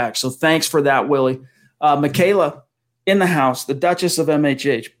have him back. So thanks for that, Willie. Michaela in the house, the Duchess of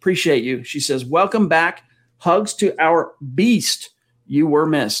MHH. Appreciate you. She says, welcome back. Hugs to our beast. You were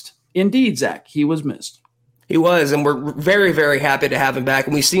missed. Indeed, Zach, he was missed. He was, and we're very, very happy to have him back.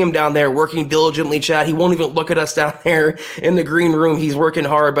 And we see him down there working diligently, Chad. He won't even look at us down there in the green room. He's working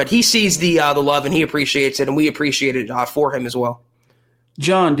hard, but he sees the love, and he appreciates it, and we appreciate it for him as well.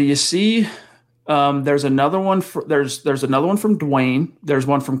 John, do you see there's another one there's another one from Dwayne. There's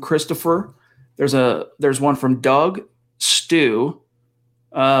one from Christopher. There's one from Doug, Stu,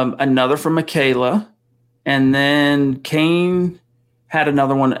 another from Michaela, and then Kane had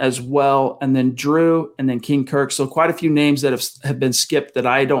another one as well, and then Drew, and then King Kirk. So quite a few names that have been skipped that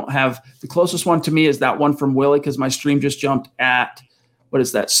I don't have. The closest one to me is that one from Willie because my stream just jumped at,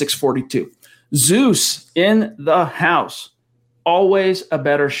 6:42. Zeus in the house. Always a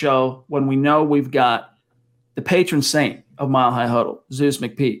better show when we know we've got the patron saint of Mile High Huddle, Zeus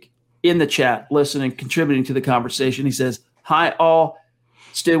McPeak, in the chat, listening, contributing to the conversation. He says, hi, all.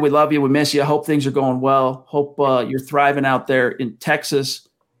 Stu, we love you. We miss you. Hope things are going well. Hope you're thriving out there in Texas.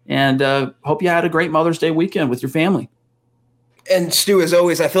 And hope you had a great Mother's Day weekend with your family. And Stu, as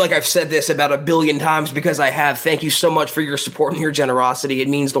always, I feel like I've said this about 1 billion times because I have. Thank you so much for your support and your generosity. It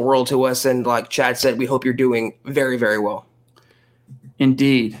means the world to us. And like Chad said, we hope you're doing very, very well.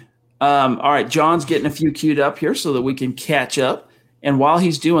 Indeed. All right, John's getting a few queued up here so that we can catch up. And while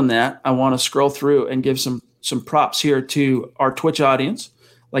he's doing that, I want to scroll through and give some props here to our Twitch audience.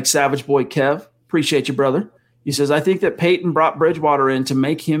 Like Savage Boy Kev, appreciate you, brother. He says, I think that Peyton brought Bridgewater in to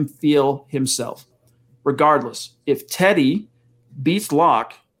make him feel himself. regardless, if Teddy beats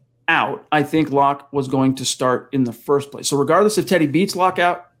Locke out, I think Locke was going to start in the first place. So regardless if Teddy beats Locke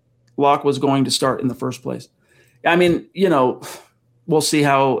out, Locke was going to start in the first place. I mean, we'll see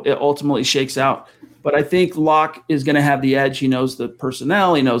how it ultimately shakes out. But I think Locke is going to have the edge. He knows the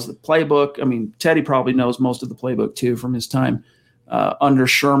personnel. He knows the playbook. I mean, Teddy probably knows most of the playbook, too, from his time under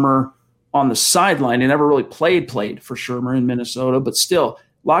Shermer on the sideline. He never really played for Shermer in Minnesota. But still,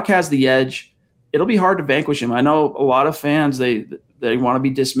 Locke has the edge. It'll be hard to vanquish him. I know a lot of fans, they want to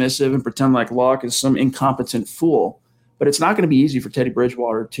be dismissive and pretend like Locke is some incompetent fool. But it's not going to be easy for Teddy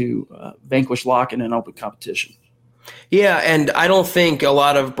Bridgewater to vanquish Locke in an open competition. Yeah, and I don't think a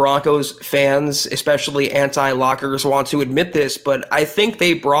lot of Broncos fans, especially anti-Lockers, want to admit this, but I think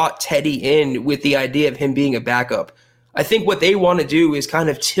they brought Teddy in with the idea of him being a backup. I think what they want to do is kind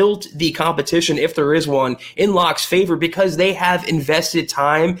of tilt the competition, if there is one, in Locke's favor because they have invested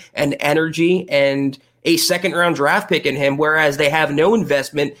time and energy and a second-round draft pick in him, whereas they have no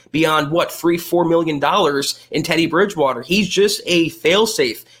investment beyond, $3-4 million in Teddy Bridgewater. He's just a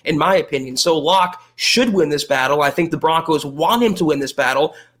fail-safe, in my opinion. So Locke should win this battle. I think the Broncos want him to win this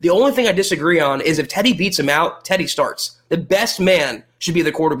battle. The only thing I disagree on is if Teddy beats him out, Teddy starts. The best man should be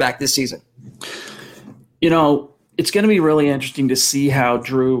the quarterback this season. It's going to be really interesting to see how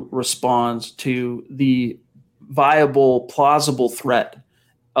Drew responds to the viable, plausible threat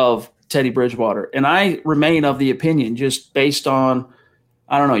of Teddy Bridgewater. And I remain of the opinion, just based on,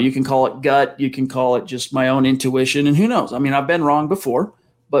 I don't know, you can call it gut, you can call it just my own intuition, and who knows? I mean, I've been wrong before,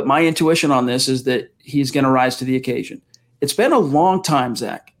 but my intuition on this is that he's going to rise to the occasion. It's been a long time,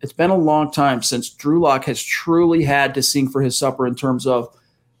 Zach. It's been a long time since Drew Lock has truly had to sing for his supper in terms of,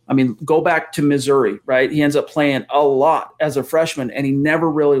 go back to Missouri, right? He ends up playing a lot as a freshman, and he never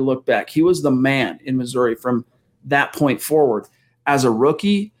really looked back. He was the man in Missouri from that point forward. As a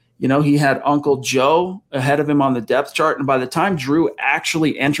rookie, he had Uncle Joe ahead of him on the depth chart. And by the time Drew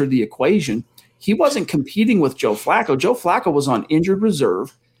actually entered the equation, he wasn't competing with Joe Flacco. Joe Flacco was on injured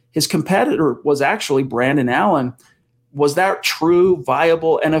reserve. His competitor was actually Brandon Allen. Was that true,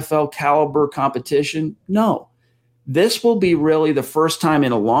 viable NFL caliber competition? No. This will be really the first time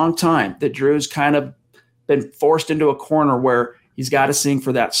in a long time that Drew's kind of been forced into a corner where he's got to sing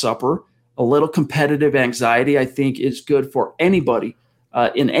for that supper. A little competitive anxiety, I think, is good for anybody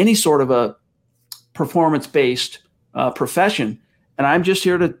in any sort of a performance-based profession. And I'm just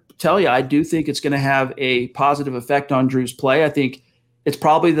here to tell you, I do think it's going to have a positive effect on Drew's play. I think it's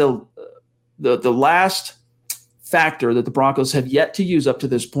probably the last factor that the Broncos have yet to use up to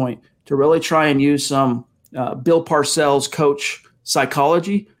this point to really try and use some Bill Parcells coach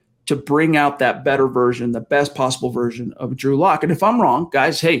psychology to bring out that better version, the best possible version of Drew Lock. And if I'm wrong,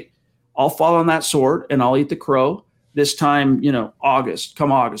 guys, hey, I'll fall on that sword and I'll eat the crow this time, August.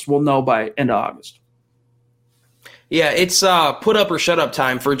 Come August. We'll know by end of August. Yeah, it's put up or shut up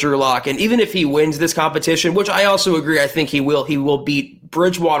time for Drew Lock. And even if he wins this competition, which I also agree, I think he will beat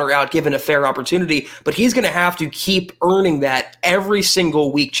Bridgewater out given a fair opportunity, but he's going to have to keep earning that every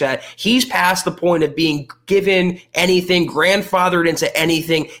single week, Chad. He's past the point of being given anything, grandfathered into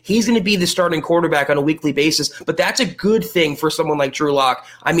anything. He's going to be the starting quarterback on a weekly basis, but that's a good thing for someone like Drew Lock.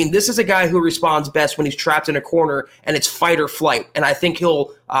 This is a guy who responds best when he's trapped in a corner and it's fight or flight. And I think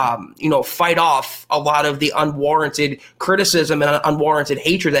he'll, fight off a lot of the unwarranted criticism and unwarranted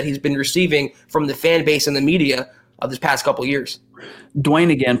hatred that he's been receiving from the fan base and the media of this past couple of years.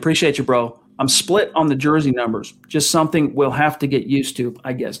 Dwayne again, appreciate you, bro. I'm split on the jersey numbers. Just something we'll have to get used to,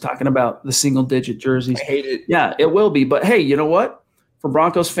 I guess, talking about the single-digit jerseys. I hate it. Yeah, it will be. But, hey, you know what? For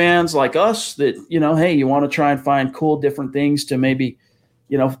Broncos fans like us that, hey, you want to try and find cool different things to maybe,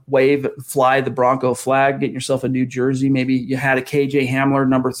 wave, fly the Bronco flag, get yourself a new jersey. Maybe you had a KJ Hamler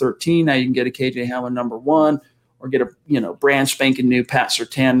number 13. Now you can get a KJ Hamler number 1 or get a brand spanking new Pat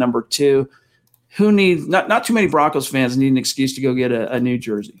Surtain number 2. Who needs not too many Broncos fans need an excuse to go get a new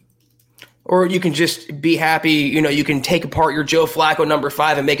jersey. Or you can just be happy, you can take apart your Joe Flacco number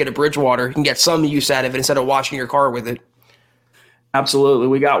 5 and make it a Bridgewater. You can get some use out of it instead of washing your car with it. Absolutely.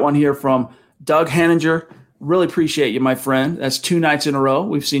 We got one here from Doug Henninger. Really appreciate you, my friend. That's 2 nights in a row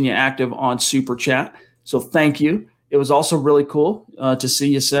we've seen you active on Super Chat. So thank you. It was also really cool to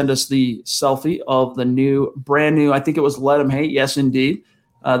see you send us the selfie of the brand new, I think it was Let 'Em Hate. Yes, indeed.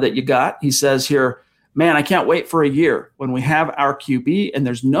 That you got. He says here, man, I can't wait for a year when we have our QB and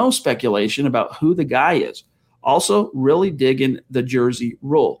there's no speculation about who the guy is. Also, really digging the jersey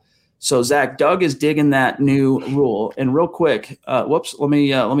rule. So, Zach, Doug is digging that new rule. And real quick, let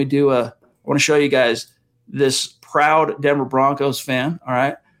me do I want to show you guys this proud Denver Broncos fan, all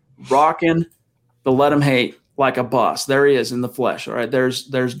right, rocking the Let 'Em Hate like a boss. There he is in the flesh, all right. There's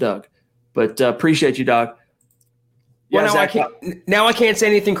Doug. But appreciate you, dog. Well, Yeah, now I can't say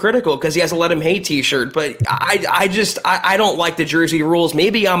anything critical because he has a Let Him Hate t-shirt, but I don't like the jersey rules.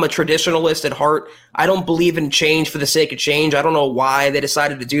 Maybe I'm a traditionalist at heart. I don't believe in change for the sake of change. I don't know why they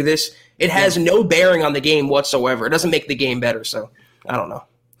decided to do this. It has no bearing on the game whatsoever. It doesn't make the game better, so I don't know.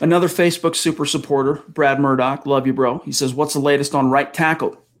 Another Facebook super supporter, Brad Murdoch, love you, bro. He says, what's the latest on right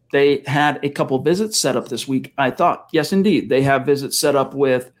tackle? They had a couple visits set up this week, I thought. Yes, indeed. They have visits set up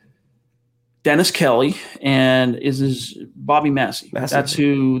with Dennis Kelly and is Bobby Massey. That's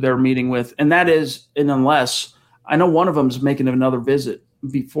who they're meeting with. And that is, and unless, I know one of them is making another visit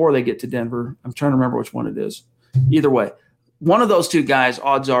before they get to Denver. I'm trying to remember which one it is. Either way, one of those two guys,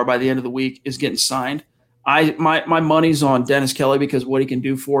 odds are by the end of the week, is getting signed. My money's on Dennis Kelly because what he can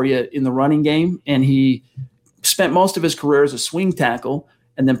do for you in the running game. And he spent most of his career as a swing tackle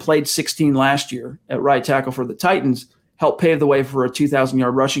and then played 16 last year at right tackle for the Titans. Helped pave the way for a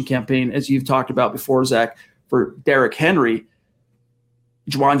 2,000-yard rushing campaign, as you've talked about before, Zach, for Derrick Henry.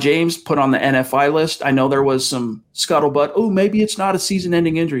 Juwan James put on the NFI list. I know there was some scuttlebutt. Oh, maybe it's not a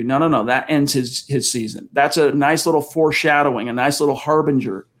season-ending injury. No. That ends his season. That's a nice little foreshadowing, a nice little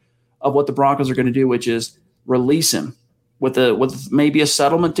harbinger of what the Broncos are going to do, which is release him with maybe a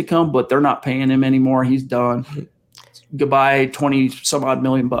settlement to come, but they're not paying him anymore. He's done. Goodbye, 20-some-odd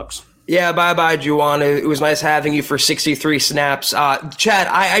million bucks. Yeah, bye-bye, Juwan. It was nice having you for 63 snaps. Chad,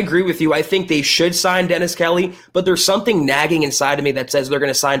 I agree with you. I think they should sign Dennis Kelly, but there's something nagging inside of me that says they're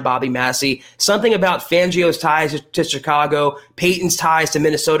going to sign Bobby Massey. Something about Fangio's ties to Chicago, Peyton's ties to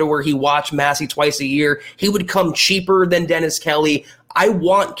Minnesota, where he watched Massey twice a year. He would come cheaper than Dennis Kelly. I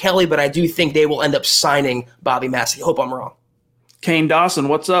want Kelly, but I do think they will end up signing Bobby Massey. Hope I'm wrong. Kane Dawson,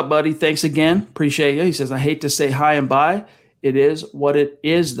 what's up, buddy? Thanks again. Appreciate you. He says, I hate to say hi and bye. It is what it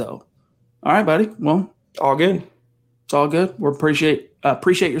is, though. All right, buddy. Well, all good. It's all good. We appreciate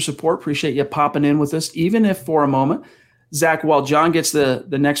your support. Appreciate you popping in with us, even if for a moment. Zach, while John gets the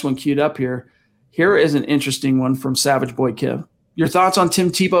next one queued up here is an interesting one from Savage Boy Kev. Your thoughts on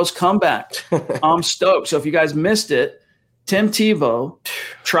Tim Tebow's comeback? I'm stoked. So if you guys missed it, Tim Tebow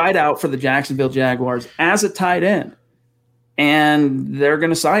tried out for the Jacksonville Jaguars as a tight end, and they're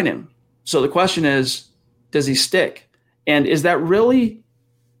going to sign him. So the question is, does he stick? And is that really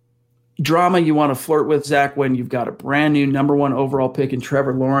drama you want to flirt with, Zach, when you've got a brand new number 1 overall pick in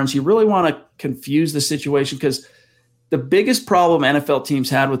Trevor Lawrence? You really want to confuse the situation, because the biggest problem NFL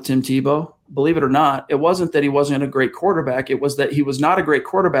teams had with Tim Tebow, believe it or not, it wasn't that he wasn't a great quarterback. It was that he was not a great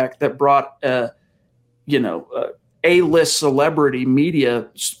quarterback that brought A-list celebrity media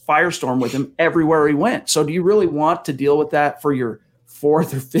firestorm with him everywhere he went. So do you really want to deal with that for your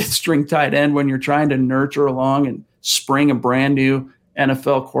 4th or 5th string tight end when you're trying to nurture along and spring a brand new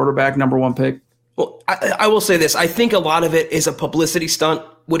NFL quarterback number 1 pick? Well, I will say this. I think a lot of it is a publicity stunt.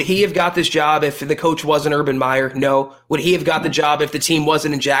 Would he have got this job if the coach wasn't Urban Meyer? No. Would he have got the job if the team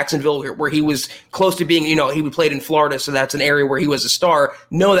wasn't in Jacksonville, where he was close to being, he played in Florida, so that's an area where he was a star?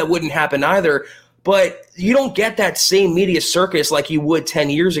 No, that wouldn't happen either. But you don't get that same media circus like you would 10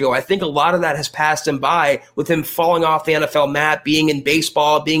 years ago. I think a lot of that has passed him by with him falling off the NFL map, being in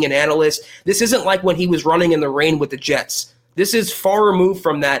baseball, being an analyst. This isn't like when he was running in the rain with the Jets. This is far removed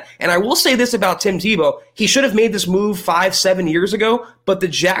from that. And I will say this about Tim Tebow. He should have made this move 5-7 years ago, but the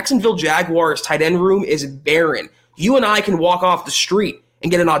Jacksonville Jaguars tight end room is barren. You and I can walk off the street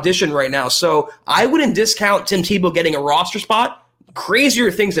and get an audition right now. So I wouldn't discount Tim Tebow getting a roster spot. Crazier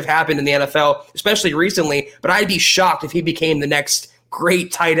things have happened in the NFL, especially recently, but I'd be shocked if he became the next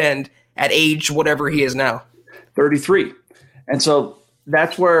great tight end at age whatever he is now. 33. And so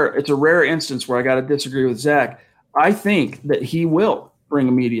that's where it's a rare instance where I got to disagree with Zach. I think that he will bring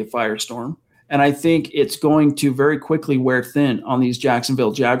a media firestorm, and I think it's going to very quickly wear thin on these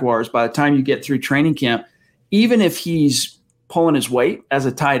Jacksonville Jaguars by the time you get through training camp. Even if he's pulling his weight as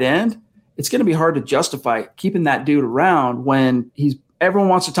a tight end, it's going to be hard to justify keeping that dude around when everyone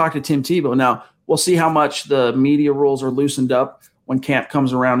wants to talk to Tim Tebow. Now, we'll see how much the media rules are loosened up when camp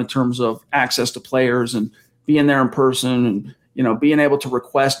comes around in terms of access to players and being there in person and being able to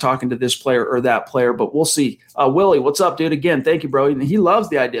request talking to this player or that player, but we'll see. Willy, what's up, dude? Again, thank you, bro. He loves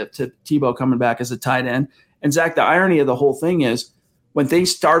the idea of Tebow coming back as a tight end. And Zach, the irony of the whole thing is when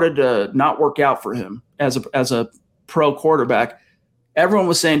things started to not work out for him as a pro quarterback, everyone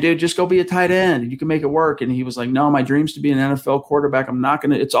was saying, dude, just go be a tight end. You can make it work. And he was like, no, my dream's to be an NFL quarterback. I'm not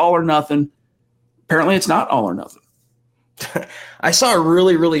going to – it's all or nothing. Apparently it's not all or nothing. I saw a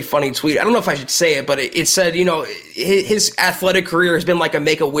really, really funny tweet. I don't know if I should say it, but it said, his athletic career has been like a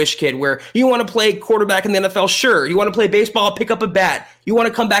Make-A-Wish kid where you want to play quarterback in the NFL? Sure. You want to play baseball? Pick up a bat. You want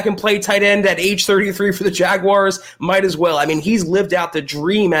to come back and play tight end at age 33 for the Jaguars? Might as well. I mean, he's lived out the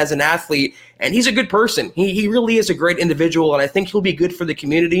dream as an athlete, and he's a good person. He really is a great individual, and I think he'll be good for the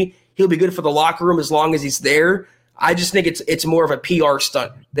community. He'll be good for the locker room as long as he's there. I just think it's more of a PR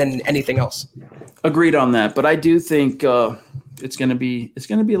stunt than anything else. Agreed on that, but I do think it's going to be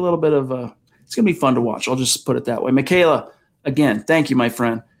a little bit of it's going to be fun to watch. I'll just put it that way. Michaela, again, thank you, my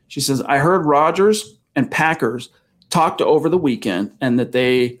friend. She says, I heard Rodgers and Packers talked over the weekend and that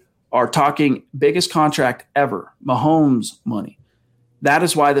they are talking biggest contract ever, Mahomes money. That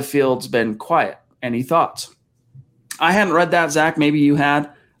is why the field's been quiet. Any thoughts? I hadn't read that, Zach. Maybe you had.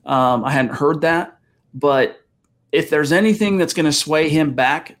 I hadn't heard that, but if there's anything that's going to sway him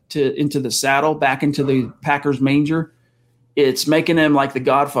back into the saddle, back into the Packers manger, it's making him like the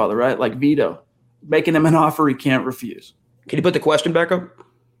Godfather, right? Like Vito, making him an offer he can't refuse. Can you put the question back up?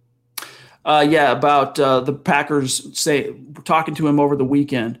 About the Packers talking to him over the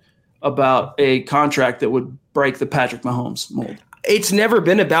weekend about a contract that would break the Patrick Mahomes mold. It's never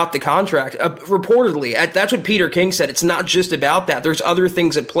been about the contract. Reportedly, that's what Peter King said. It's not just about that. There's other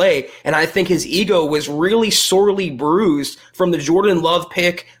things at play, and I think his ego was really sorely bruised from the Jordan Love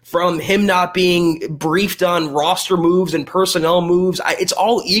pick, from him not being briefed on roster moves and personnel moves. It's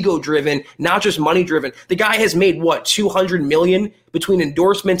all ego-driven, not just money-driven. The guy has made, $200 million between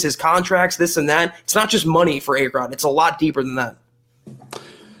endorsements, his contracts, this and that. It's not just money for A-Rod. It's a lot deeper than that.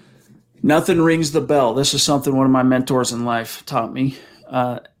 Nothing rings the bell. This is something one of my mentors in life taught me.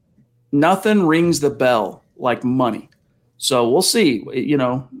 Nothing rings the bell like money. So we'll see.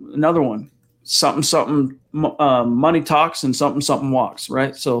 Another one. Something, money talks and something walks,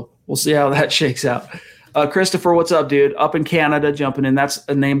 right? So we'll see how that shakes out. Christopher, what's up, dude? Up in Canada, jumping in. That's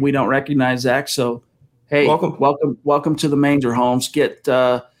a name we don't recognize, Zach. So, hey, welcome to the Manger Homes.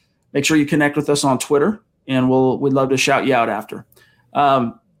 Make sure you connect with us on Twitter, and we'd love to shout you out after.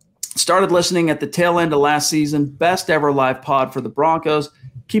 Started listening at the tail end of last season. Best ever live pod for the Broncos.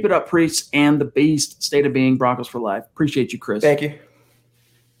 Keep it up, Priests and the Beast. State of being, Broncos for life. Appreciate you, Chris. Thank you.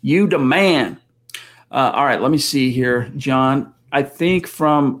 You the man. All right, let me see here, John. I think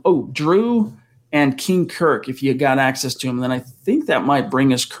from Drew and King Kirk, if you got access to them, then I think that might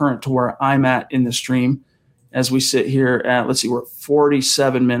bring us current to where I'm at in the stream as we sit here at, let's see, we're at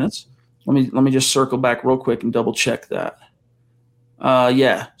 47 minutes. Let me just circle back real quick and double check that.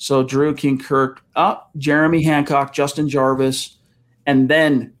 So Drew, King Kirk, Jeremy Hancock, Justin Jarvis, and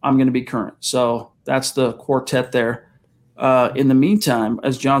then I'm going to be current. So that's the quartet there. In the meantime,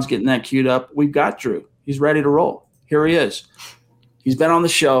 as John's getting that queued up, we've got Drew. He's ready to roll. Here he is. He's been on the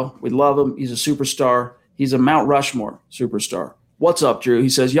show. We love him. He's a superstar. He's a Mount Rushmore superstar. What's up, Drew? He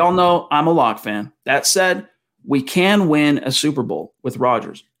says, y'all know I'm a Lock fan. That said, we can win a Super Bowl with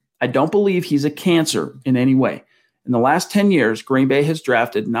Rodgers. I don't believe he's a cancer in any way. In the last 10 years, Green Bay has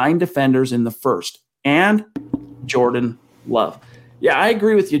drafted 9 defenders in the first and Jordan Love. Yeah, I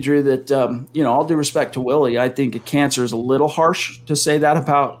agree with you, Drew, that, all due respect to Willy, I think a cancer is a little harsh to say that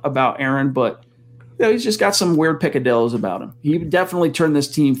about Aaron, but he's just got some weird picadillos about him. He definitely turned this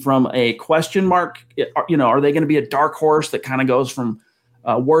team from a question mark. Are they going to be a dark horse that kind of goes from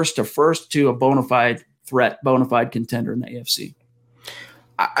worst to first to a bona fide threat, bona fide contender in the AFC?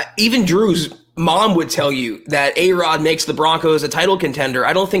 Even Drew's mom would tell you that A-Rod makes the Broncos a title contender.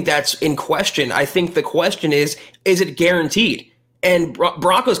 I don't think that's in question. I think the question is it guaranteed? And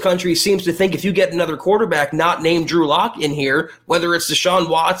Broncos country seems to think if you get another quarterback not named Drew Lock in here, whether it's Deshaun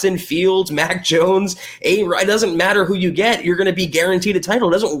Watson, Fields, Mac Jones, it doesn't matter who you get, you're going to be guaranteed a title.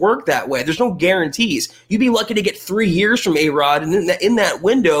 It doesn't work that way. There's no guarantees. You'd be lucky to get 3 years from A-Rod, and in that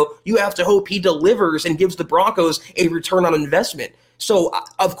window, you have to hope he delivers and gives the Broncos a return on investment. So,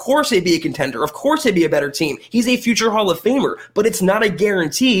 of course they'd be a contender. Of course they'd be a better team. He's a future Hall of Famer. But it's not a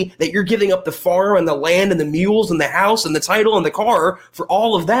guarantee that you're giving up the farm and the land and the mules and the house and the title and the car for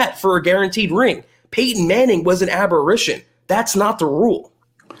all of that for a guaranteed ring. Peyton Manning was an aberration. That's not the rule.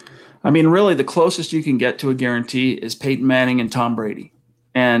 I mean, really, the closest you can get to a guarantee is Peyton Manning and Tom Brady.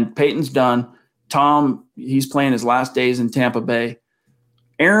 And Peyton's done. Tom, he's playing his last days in Tampa Bay.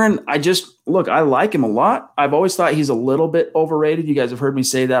 Aaron, I like him a lot. I've always thought he's a little bit overrated. You guys have heard me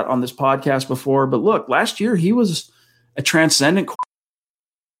say that on this podcast before. But look, last year he was a transcendent.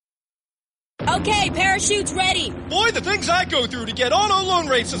 Okay, parachutes ready. Boy, the things I go through to get auto loan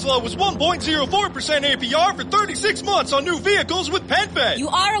rates as low as 1.04% APR for 36 months on new vehicles with PenFed. You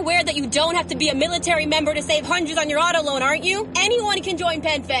are aware that you don't have to be a military member to save hundreds on your auto loan, aren't you? Anyone can join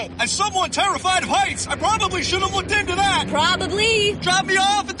PenFed. As someone terrified of heights, I probably should have looked into that. Probably. Drop me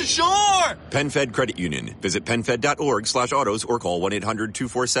off at the shore. PenFed Credit Union. Visit PenFed.org/autos or call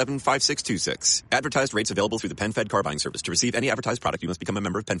 1-800-247-5626. Advertised rates available through the PenFed car buying service. To receive any advertised product, you must become a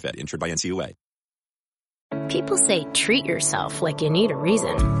member of PenFed, insured by NCUA. People say treat yourself like you need a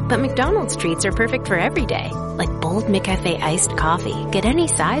reason. But McDonald's treats are perfect for every day. Like bold McCafe iced coffee. Get any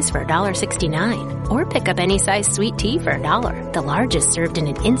size for $1.69. Or pick up any size sweet tea for $1. The largest served in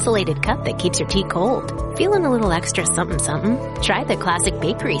an insulated cup that keeps your tea cold. Feeling a little extra something something? Try the classic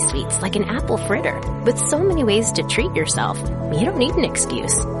bakery sweets like an apple fritter. With so many ways to treat yourself, you don't need an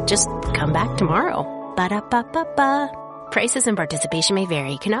excuse. Just come back tomorrow. Ba-da-ba-ba-ba. Prices and participation may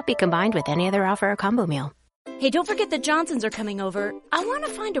vary. Cannot be combined with any other offer or combo meal. Hey, don't forget the Johnsons are coming over. I want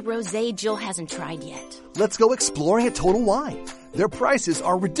to find a rosé Jill hasn't tried yet. Let's go exploring at Total Wine. Their prices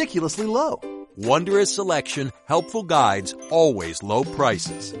are ridiculously low. Wondrous selection, helpful guides, always low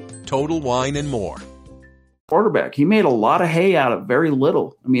prices. Total Wine and more. Quarterback. He made a lot of hay out of very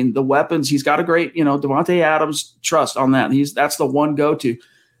little. I mean, the weapons, he's got a great, Devontae Adams trust on that. That's the one go-to.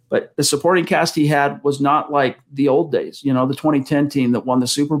 But the supporting cast he had was not like the old days, the 2010 team that won the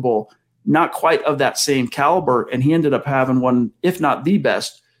Super Bowl. Not quite of that same caliber, and he ended up having one, if not the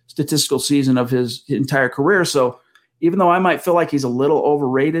best, statistical season of his entire career. So even though I might feel like he's a little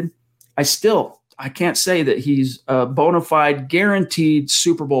overrated, I can't say that he's a bona fide, guaranteed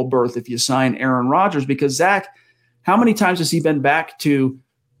Super Bowl berth if you sign Aaron Rodgers, because Zach, how many times has he been back to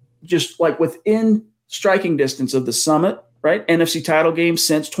just like within striking distance of the summit, right? NFC title game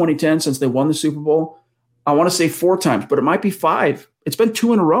since 2010, since they won the Super Bowl. I want to say 4 times, but it might be 5. It's been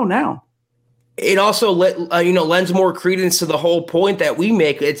 2 in a row now. It also lends more credence to the whole point that we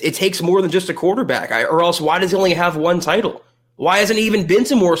make. It takes more than just a quarterback, or else why does he only have 1 title? Why hasn't he even been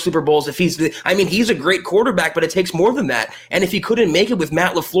to more Super Bowls? He's a great quarterback, but it takes more than that. And if he couldn't make it with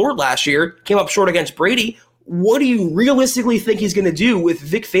Matt LaFleur last year, came up short against Brady, what do you realistically think he's going to do with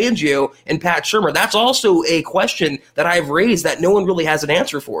Vic Fangio and Pat Shurmur? That's also a question that I've raised that no one really has an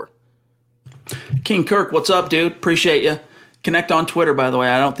answer for. King Kirk, what's up, dude? Appreciate you. Connect on Twitter, by the way.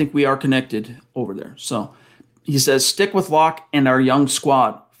 I don't think we are connected over there. So he says, stick with Locke and our young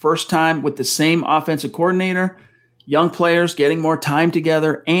squad. First time with the same offensive coordinator, young players getting more time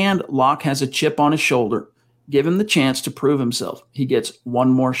together, and Locke has a chip on his shoulder. Give him the chance to prove himself. He gets one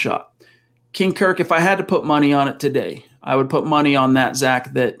more shot. King Kirk, if I had to put money on it today, I would put money on that,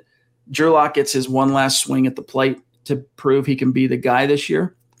 Zach, that Drew Lock gets his one last swing at the plate to prove he can be the guy this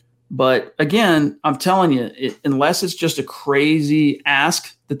year. But again, I'm telling you, unless it's just a crazy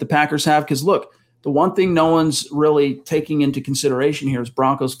ask that the Packers have, because look, the one thing no one's really taking into consideration here is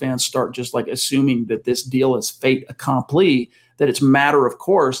Broncos fans start just like assuming that this deal is fait accompli, that it's matter of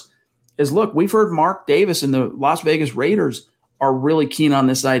course, is look, we've heard Mark Davis and the Las Vegas Raiders are really keen on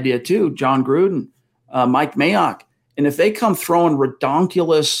this idea too. John Gruden, Mike Mayock. And if they come throwing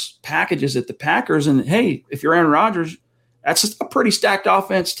redonkulous packages at the Packers and, hey, if you're Aaron Rodgers, that's a pretty stacked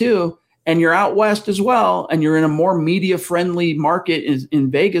offense too. And you're out west as well. And you're in a more media-friendly market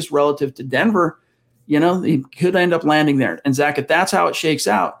in Vegas relative to Denver. He could end up landing there. And Zach, if that's how it shakes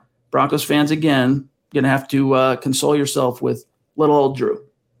out, Broncos fans, again, going to have to console yourself with little old Drew.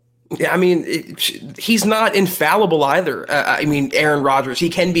 Yeah, he's not infallible either. Aaron Rodgers, he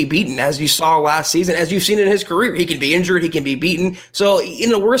can be beaten, as you saw last season, as you've seen in his career. He can be injured, he can be beaten. So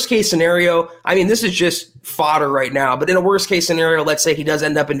in the worst case scenario, this is just fodder right now, but in a worst case scenario, let's say he does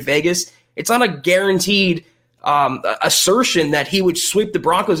end up in Vegas, it's not a guaranteed assertion that he would sweep the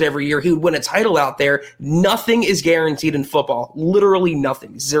Broncos every year. He would win a title out there. Nothing is guaranteed in football. Literally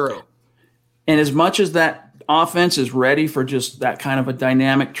nothing. 0. And as much as that offense is ready for just that kind of a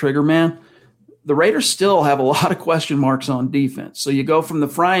dynamic trigger man, the Raiders still have a lot of question marks on defense. So you go from the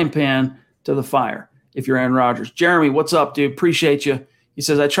frying pan to the fire if you're Aaron Rodgers. Jeremy, what's up, dude? Appreciate you. He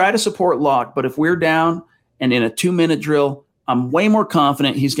says, I try to support Locke, but if we're down and in a 2-minute drill, I'm way more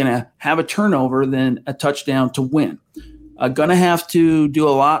confident he's going to have a turnover than a touchdown to win. Going to have to do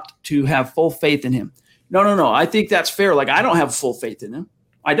a lot to have full faith in him. No. I think that's fair. Like, I don't have full faith in him.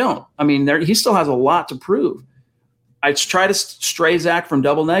 I don't. He still has a lot to prove. I try to stray Zach from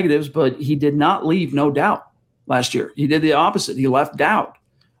double negatives, but he did not leave no doubt last year. He did the opposite. He left doubt.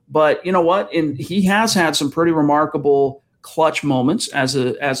 But you know what? He has had some pretty remarkable clutch moments as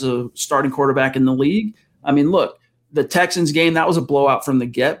a starting quarterback in the league. Look, the Texans game, that was a blowout from the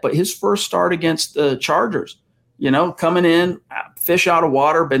get, but his first start against the Chargers, coming in, fish out of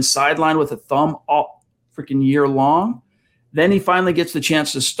water, been sidelined with a thumb all freaking year long. Then he finally gets the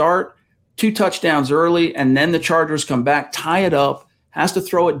chance to start, 2 touchdowns early, and then the Chargers come back, tie it up, has to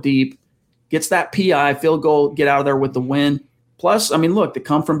throw it deep, gets that PI, field goal, get out of there with the win. Plus, I mean, look, to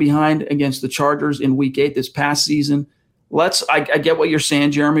come from behind against the Chargers in Week 8 this past season, I get what you're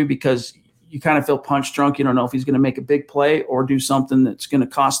saying, Jeremy, because you kind of feel punch drunk. You don't know if he's going to make a big play or do something that's going to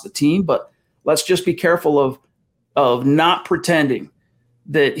cost the team. But let's just be careful of not pretending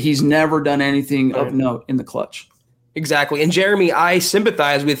that he's never done anything of note in the clutch. Exactly. And Jeremy, I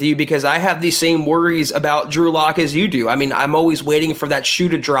sympathize with you because I have these same worries about Drew Lock as you do. I mean, I'm always waiting for that shoe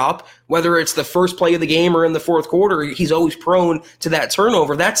to drop, whether it's the first play of the game or in the fourth quarter. He's always prone to that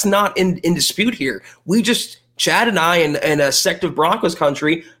turnover. That's not in dispute here. Chad and I and a sect of Broncos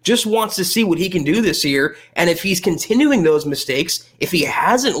country just wants to see what he can do this year. And if he's continuing those mistakes, if he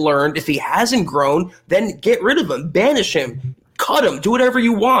hasn't learned, if he hasn't grown, then get rid of him, banish him. Cut him, do whatever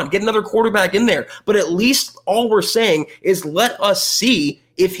you want, get another quarterback in there. But at least all we're saying is let us see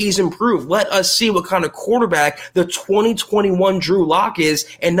if he's improved. Let us see what kind of quarterback the 2021 Drew Lock is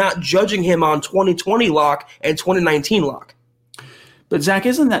and not judging him on 2020 Lock and 2019 Lock. But Zach,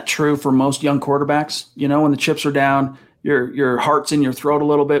 isn't that true for most young quarterbacks? When the chips are down, your heart's in your throat a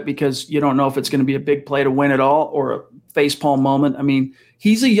little bit because you don't know if it's going to be a big play to win it all or a facepalm moment. I mean,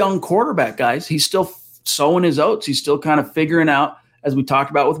 he's a young quarterback, guys. He's still sowing his oats. He's still kind of figuring out, as we talked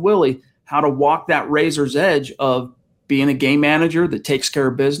about with Willy, how to walk that razor's edge of being a game manager that takes care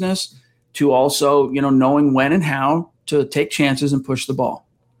of business to also, knowing when and how to take chances and push the ball.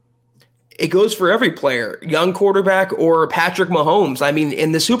 It goes for every player, young quarterback or Patrick Mahomes. I mean,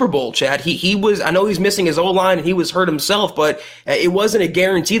 in the Super Bowl, Chad, he was, I know he's missing his O-line and he was hurt himself, but it wasn't a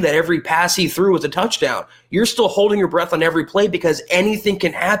guarantee that every pass he threw was a touchdown. You're still holding your breath on every play because anything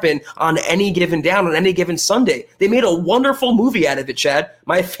can happen on any given down, on any given Sunday. They made a wonderful movie out of it, Chad.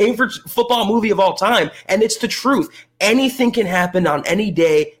 My favorite football movie of all time, and it's the truth. Anything can happen on any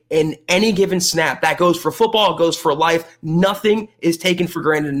day in any given snap. That goes for football, it goes for life. Nothing is taken for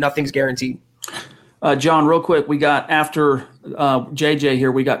granted and nothing's guaranteed. John, real quick, we got after JJ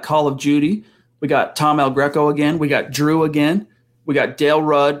here, we got Call of Duty. We got Tom El Greco again. We got Drew again. We got Dale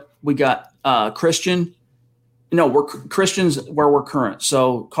Rudd. We got Christian. No, we're Christians where we're current.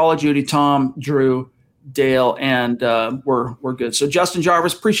 So Call of Duty, Tom, Drew, Dale, and we're good. So Justin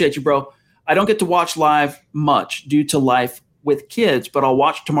Jarvis, appreciate you, bro. I don't get to watch live much due to life with kids, but I'll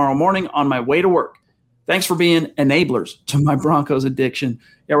watch tomorrow morning on my way to work. Thanks for being enablers to my Broncos addiction.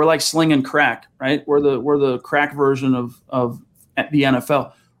 Yeah, we're like slinging crack, right? We're the crack version of the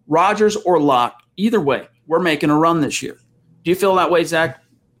NFL. Rodgers or Lock, either way, we're making a run this year. Do you feel that way, Zach?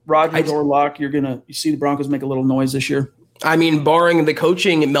 Rodgers or Lock, you see the Broncos make a little noise this year? I mean, barring the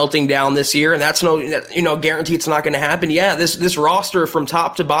coaching melting down this year, and that's no guarantee it's not going to happen. Yeah, this roster from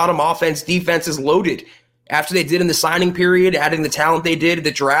top to bottom, offense, defense is loaded. After they did in the signing period, adding the talent they did,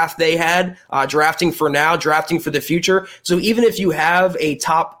 the draft they had, drafting for now, drafting for the future. So even if you have a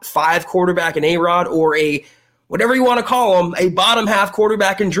top 5 quarterback in A-Rod or a whatever you want to call him, a bottom half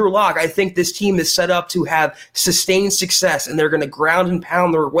quarterback in Drew Lock, I think this team is set up to have sustained success, and they're going to ground and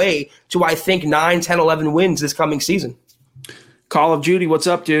pound their way to, I think, 9, 10, 11 wins this coming season. Call of Duty, what's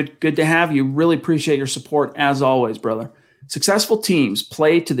up, dude? Good to have you. Really appreciate your support as always, brother. Successful teams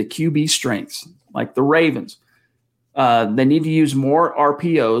play to the QB strengths, like the Ravens. They need to use more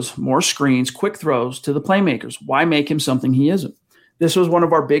RPOs, more screens, quick throws to the playmakers. Why make him something he isn't? This was one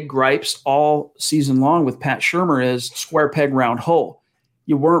of our big gripes all season long with Pat Shurmur is square peg, round hole.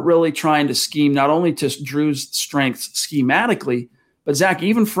 You weren't really trying to scheme not only to Drew's strengths schematically, but Zach,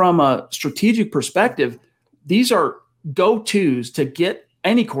 even from a strategic perspective, these are go-tos to get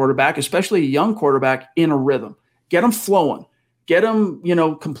any quarterback, especially a young quarterback, in a rhythm. Get them flowing. Get them,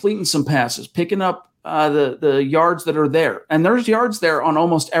 completing some passes, picking up the yards that are there. And there's yards there on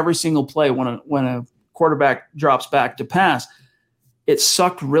almost every single play when a quarterback drops back to pass. It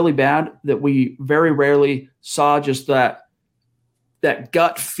sucked really bad that we very rarely saw just that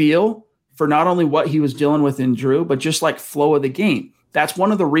gut feel for not only what he was dealing with in Drew, but just like flow of the game. That's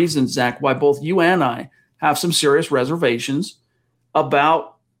one of the reasons, Zach, why both you and I have some serious reservations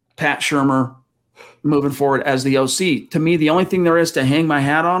about Pat Shurmur moving forward as the OC. To me, the only thing there is to hang my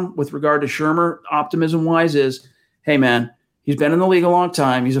hat on with regard to Shurmur, optimism-wise, is, hey, man, he's been in the league a long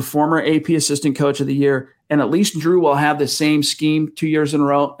time. He's a former AP Assistant Coach of the Year, and at least Drew will have the same scheme 2 years in a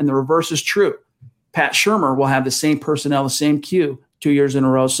row, and the reverse is true. Pat Shurmur will have the same personnel, the same Q 2 years in a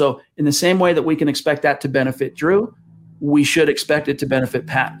row. So in the same way that we can expect that to benefit Drew, we should expect it to benefit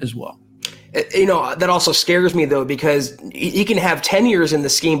Pat as well. That also scares me, though, because he can have 10 years in the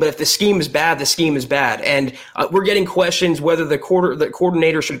scheme, but if the scheme is bad, the scheme is bad. And we're getting questions whether the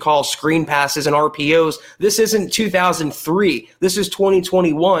coordinator should call screen passes and RPOs. This isn't 2003. This is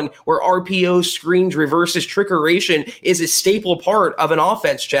 2021, where RPOs, screens, reverses, trickeration is a staple part of an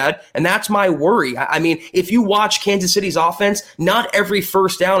offense, Chad. And that's my worry. I mean, if you watch Kansas City's offense, not every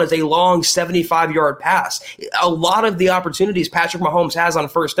first down is a long 75-yard pass. A lot of the opportunities Patrick Mahomes has on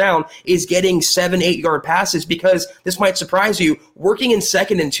first down is getting 7-8 yard passes, because this might surprise you, working in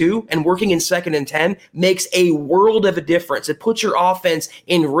 2nd and 2 and working in 2nd and 10 makes a world of a difference. It puts your offense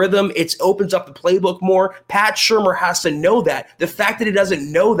in rhythm. It opens up the playbook more. Pat Shurmur has to know that. The fact that he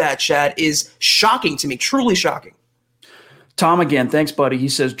doesn't know that, Chad, is shocking to me, truly shocking. Tom again, thanks, buddy. He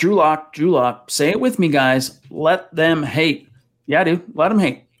says, Drew Lock, say it with me, guys. Let them hate. Yeah, dude, let them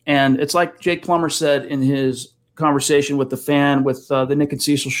hate. And it's like Jake Plummer said in his conversation with the fan with the Nick and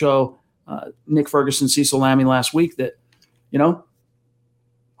Cecil show, Nick Ferguson, Cecil Lammey last week, that,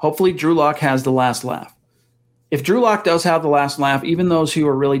 hopefully Drew Lock has the last laugh. If Drew Lock does have the last laugh, even those who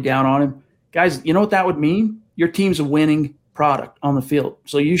are really down on him, guys, you know what that would mean? Your team's a winning product on the field.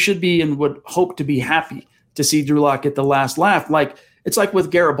 So you should be and would hope to be happy to see Drew Lock get the last laugh. It's like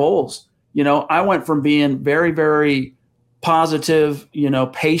with Garrett Bowles. I went from being very, very positive,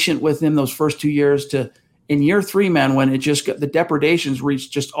 patient with him those first 2 years to in year 3, man, when it just got, the depredations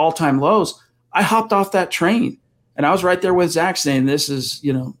reached just all-time lows, I hopped off that train. And I was right there with Zach saying, this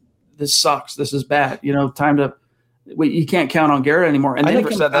sucks. This is bad. Time to – you can't count on Garrett anymore. And I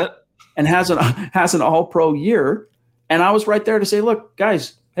never said that. And has an all-pro year. And I was right there to say, look,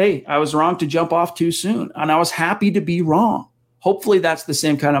 guys, hey, I was wrong to jump off too soon. And I was happy to be wrong. Hopefully that's the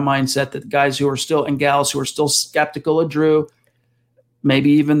same kind of mindset that the guys who are still – and gals who are still skeptical of Drew –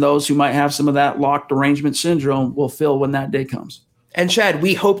 maybe even those who might have some of that locked arrangement syndrome will feel when that day comes. And Chad,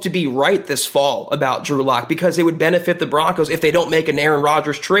 we hope to be right this fall about Drew Lock, because it would benefit the Broncos if they don't make an Aaron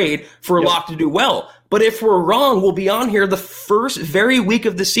Rodgers trade for Lock to do well. But if we're wrong, we'll be on here the first very week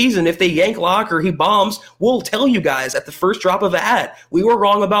of the season. If they yank Lock or he bombs, we'll tell you guys at the first drop of a hat. We were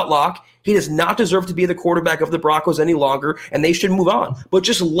wrong about Lock. He does not deserve to be the quarterback of the Broncos any longer, and they should move on. But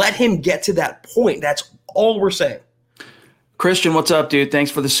just let him get to that point. That's all we're saying. Christian, what's up, dude?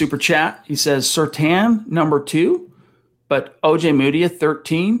 Thanks for the super chat. He says, Surtain, number 2, but OJ Moody at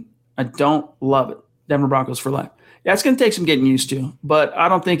 13. I don't love it. Denver Broncos for life. Yeah, it's going to take some getting used to, but I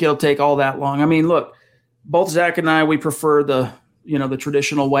don't think it'll take all that long. I mean, look, both Zach and I, we prefer the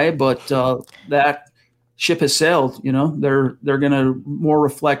traditional way, but that ship has sailed. They're going to more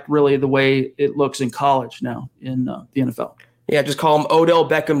reflect really the way it looks in college now in the NFL. Yeah, just call him Odell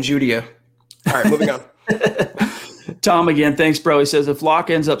Beckham Jr. All right, moving on. Tom again, thanks, bro. He says, if Locke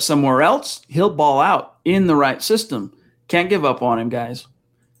ends up somewhere else, he'll ball out in the right system. Can't give up on him, guys.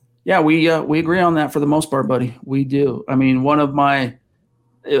 Yeah, we agree on that for the most part, buddy. We do. I mean, I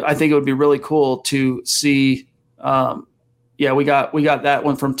think it would be really cool to see. We got that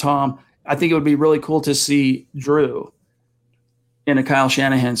one from Tom. I think it would be really cool to see Drew in a Kyle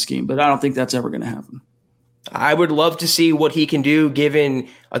Shanahan scheme, but I don't think that's ever going to happen. I would love to see what he can do given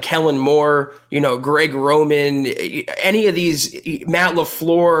a Kellen Moore, Greg Roman, any of these, Matt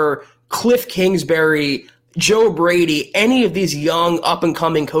LaFleur, Cliff Kingsbury, Joe Brady, any of these young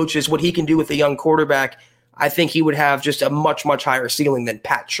up-and-coming coaches, what he can do with a young quarterback. I think he would have just a much, much higher ceiling than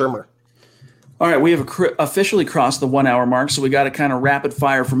Pat Shurmur. All right, we have officially crossed the 1 hour mark, so we got to kind of rapid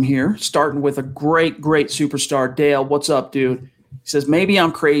fire from here, starting with a great, great superstar. Dale, what's up, dude? He says, maybe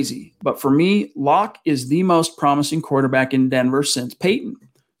I'm crazy, but for me, Locke is the most promising quarterback in Denver since Peyton.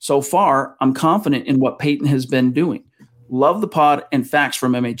 So far, I'm confident in what Peyton has been doing. Love the pod and facts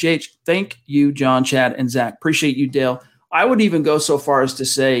from MHH. Thank you, John, Chad, and Zach. Appreciate you, Dale. I would even go so far as to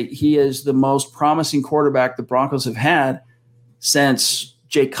say he is the most promising quarterback the Broncos have had since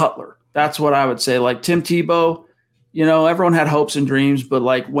Jay Cutler. That's what I would say. Like Tim Tebow, everyone had hopes and dreams, but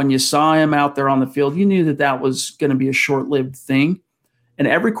like when you saw him out there on the field, you knew that was going to be a short-lived thing. And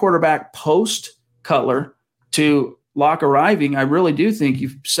every quarterback post Cutler to Locke arriving, I really do think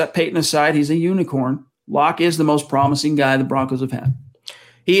you've set Peyton aside. He's a unicorn. Locke is the most promising guy the Broncos have had.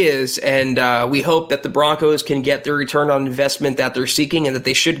 He is, and we hope that the Broncos can get the return on investment that they're seeking and that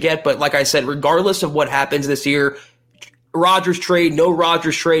they should get. But like I said, regardless of what happens this year, Rodgers trade, no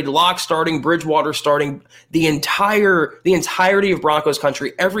Rodgers trade, Locke starting, Bridgewater starting, the entirety of Broncos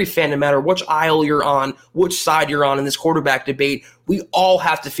country, every fan, no matter which aisle you're on, which side you're on in this quarterback debate, we all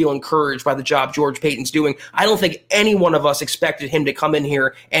have to feel encouraged by the job George Payton's doing. I don't think any one of us expected him to come in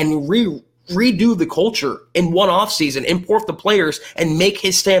here and redo the culture in one offseason, import the players, and make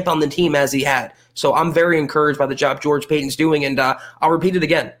his stamp on the team as he had. So I'm very encouraged by the job George Paton's doing, and I'll repeat it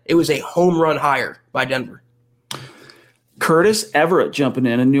again. It was a home run hire by Denver. Curtis Everett jumping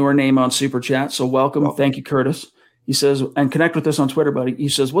in, a newer name on Super Chat. So welcome. Thank you, Curtis. He says, and connect with us on Twitter, buddy. He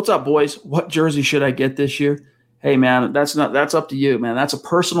says, what's up, boys? What jersey should I get this year? Hey, man, that's up to you, man. That's a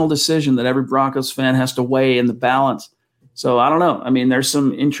personal decision that every Broncos fan has to weigh in the balance. So I don't know. I mean, there's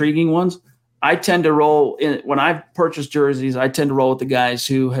some intriguing ones. I tend to roll in when I purchase jerseys. I tend to roll with the guys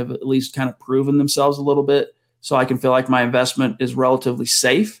who have at least kind of proven themselves a little bit, so I can feel like my investment is relatively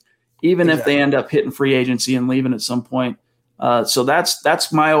safe, even if they end up hitting free agency and leaving at some point. So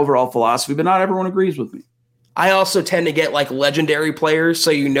that's my overall philosophy, but not everyone agrees with me. I also tend to get like legendary players,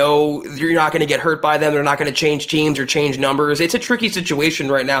 so you're not going to get hurt by them. They're not going to change teams or change numbers. It's a tricky situation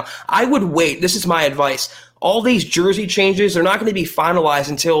right now. I would wait. This is my advice. All these jersey changes, they're not going to be finalized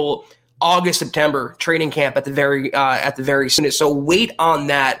until August, September, training camp at the very soonest. So wait on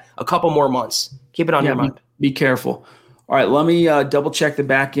that a couple more months. Keep it on your mind. Be careful. All right, let me double check the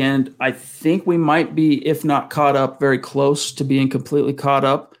back end. I think we might be, if not caught up, very close to being completely caught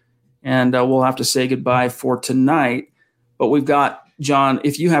up. And we'll have to say goodbye for tonight. But we've got, John,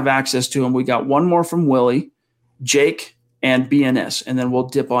 if you have access to him, we got one more from Willy, Jake, and BNS. And then we'll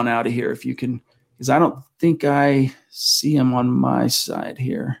dip on out of here if you can, because I don't think I see him on my side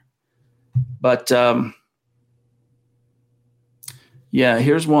here. But,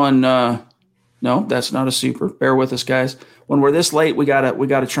 here's one. No, that's not a super. Bear with us, guys. When we're this late, we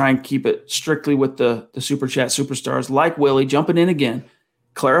gotta try and keep it strictly with the Super Chat superstars like Willy jumping in again,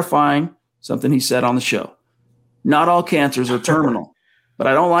 clarifying something he said on the show. Not all cancers are terminal, but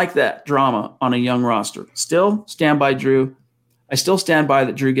I don't like that drama on a young roster. Still stand by Drew. I still stand by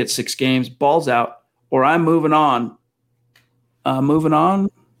that Drew gets 6 games, balls out, or I'm moving on.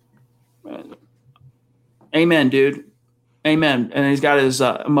 Amen, dude. Amen. And he's got his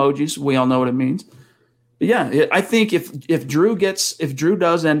emojis. We all know what it means. But yeah, I think if Drew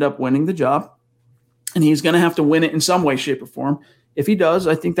does end up winning the job, and he's going to have to win it in some way, shape, or form. If he does,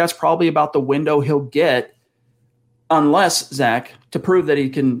 I think that's probably about the window he'll get, unless Zach, to prove that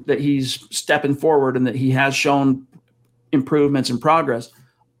he's stepping forward and that he has shown improvements and progress.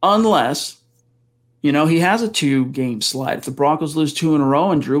 Unless, he has a 2-game slide. If the Broncos lose 2 in a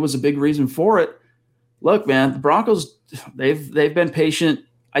row, and Drew was a big reason for it. Look, man, the Broncos, they've been patient,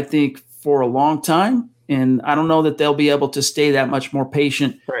 I think, for a long time. And I don't know that they'll be able to stay that much more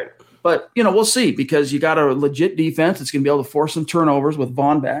patient. Right. But, we'll see, because you got a legit defense that's going to be able to force some turnovers with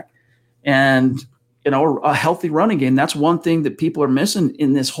Vaughn back. And, a healthy running game. That's one thing that people are missing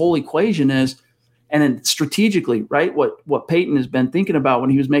in this whole equation is, and then strategically, right, what Peyton has been thinking about when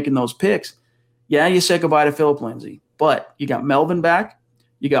he was making those picks. Yeah, you say goodbye to Phillip Lindsay. But you got Melvin back.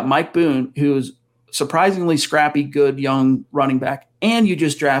 You got Mike Boone, who's surprisingly scrappy, good, young running back. And you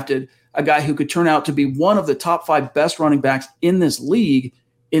just drafted a guy who could turn out to be one of the top 5 best running backs in this league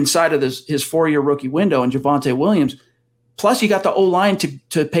inside of his 4-year rookie window, and Javonte Williams. Plus, you got the O-line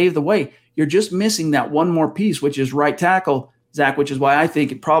to pave the way. You're just missing that one more piece, which is right tackle, Zach, which is why I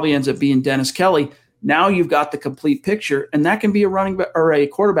think it probably ends up being Dennis Kelly. Now you've got the complete picture, and that can be a running back or a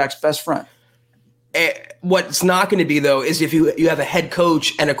quarterback's best friend. What's not going to be, though, is if you have a head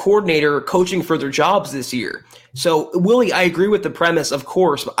coach and a coordinator coaching for their jobs this year. So, Willy, I agree with the premise, of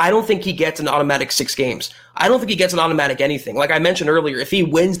course, but I don't think he gets an automatic 6 games. I don't think he gets an automatic anything. Like I mentioned earlier, if he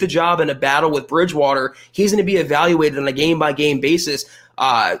wins the job in a battle with Bridgewater, he's going to be evaluated on a game-by-game basis.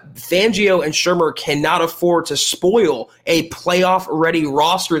 Fangio and Shermer cannot afford to spoil a playoff-ready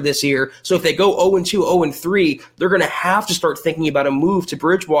roster this year. So if they go 0-2, 0-3, they're going to have to start thinking about a move to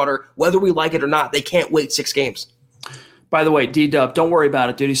Bridgewater, whether we like it or not. They can't wait 6 games. By the way, D-Dub, don't worry about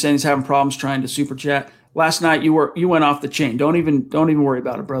it, dude. He's saying he's having problems trying to super chat. Last night you went off the chain. Don't even worry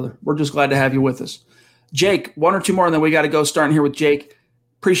about it, brother. We're just glad to have you with us. Jake, 1 or 2 more, and then we got to go. Starting here with Jake.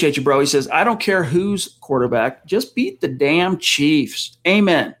 Appreciate you, bro. He says, I don't care who's quarterback. Just beat the damn Chiefs.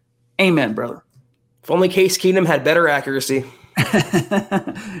 Amen. Amen, brother. If only Case Keenum had better accuracy.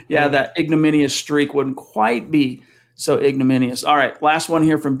 Yeah, that ignominious streak wouldn't quite be so ignominious. All right, last one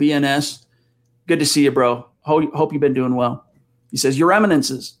here from BNS. Good to see you, bro. Hope you've been doing well. He says, Your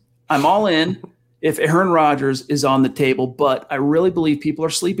Eminences, I'm all in if Aaron Rodgers is on the table, but I really believe people are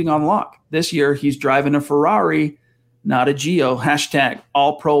sleeping on Locke. This year, he's driving a Ferrari, not a Geo. #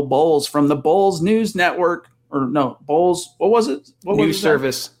 All Pro Bowls from the Bowls News Network. Or no, Bowls. What was it? News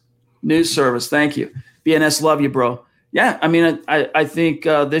Service. News Service. Thank you. BNS, love you, bro. Yeah, I mean, I think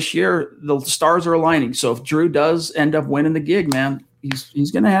this year the stars are aligning. So if Drew does end up winning the gig, man,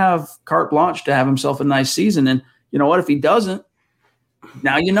 he's going to have carte blanche to have himself a nice season. And you know what? If he doesn't,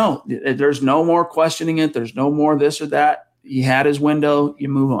 now you know. There's no more questioning it. There's no more this or that. He had his window. You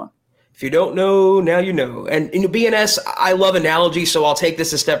move on. If you don't know, now you know. And in BNS, I love analogies, so I'll take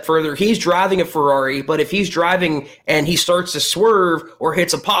this a step further. He's driving a Ferrari, but if he's driving and he starts to swerve or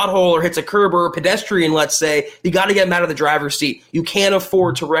hits a pothole or hits a curb or a pedestrian, let's say, you got to get him out of the driver's seat. You can't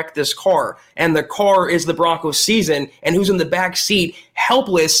afford to wreck this car. And the car is the Broncos season, and who's in the back seat,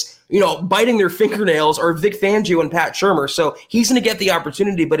 helpless, biting their fingernails, are Vic Fangio and Pat Shurmur. So he's going to get the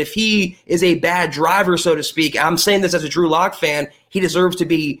opportunity, but if he is a bad driver, so to speak, I'm saying this as a Drew Lock fan, he deserves to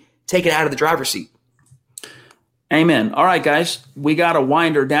be taken out of the driver's seat. Amen. All right, guys, we got to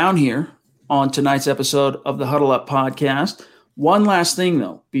wind her down here on tonight's episode of the Huddle Up podcast. One last thing,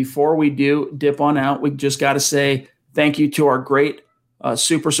 though, before we do dip on out, we just got to say thank you to our great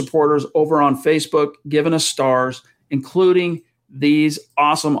super supporters over on Facebook, giving us stars, including these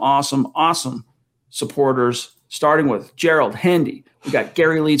awesome supporters, starting with Gerald Hendy. We got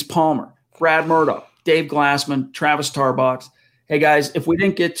Gary Leeds Palmer, Brad Murdoch, Dave Glassman, Travis Tarbox. Hey, guys, if we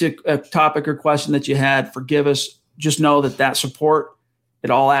didn't get to a topic or question that you had, forgive us. Just know that support, it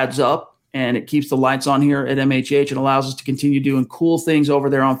all adds up, and it keeps the lights on here at MHH. It allows us to continue doing cool things over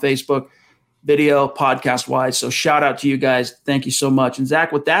there on Facebook, video, podcast-wise. So shout out to you guys. Thank you so much. And,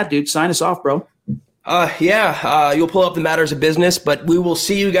 Zach, with that, dude, sign us off, bro. You'll pull up the matters of business, but we will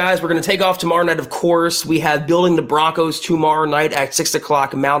see you guys. We're going to take off tomorrow night, of course. We have Building the Broncos tomorrow night at 6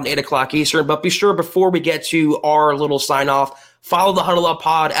 o'clock Mountain, 8 o'clock Eastern. But be sure, before we get to our little sign-off, follow the Huddle Up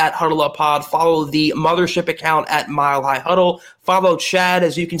Pod at Huddle Up Pod. Follow the Mothership account at Mile High Huddle. Follow Chad,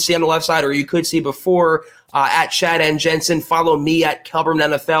 as you can see on the left side, or you could see before, at Chad and Jensen. Follow me at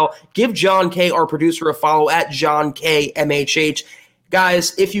Kelberman NFL. Give John K., our producer, a follow at John K. MHH.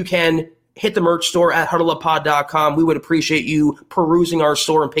 Guys, if you can, hit the merch store at huddleuppod.com. We would appreciate you perusing our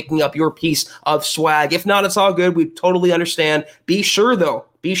store and picking up your piece of swag. If not, it's all good. We totally understand. Be sure, though.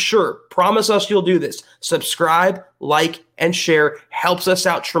 Be sure. Promise us you'll do this. Subscribe, like, and share. Helps us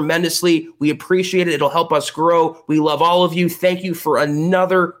out tremendously. We appreciate it. It'll help us grow. We love all of you. Thank you for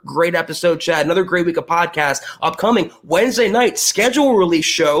another great episode, Chad. Another great week of podcast. Upcoming Wednesday night schedule release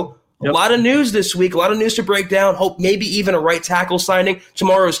show. Yep. A lot of news this week, a lot of news to break down. Hope maybe even a right tackle signing.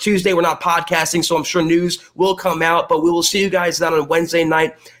 Tomorrow is Tuesday. We're not podcasting, so I'm sure news will come out. But we will see you guys down on Wednesday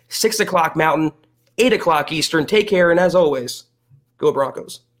night, 6 o'clock Mountain, 8 o'clock Eastern. Take care, and as always, go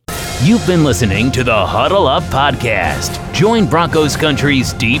Broncos. You've been listening to the Huddle Up Podcast. Join Broncos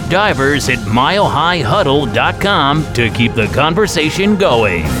Country's deep divers at milehighhuddle.com to keep the conversation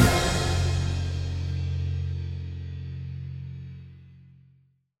going.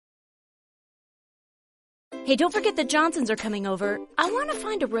 Hey, don't forget the Johnsons are coming over. I want to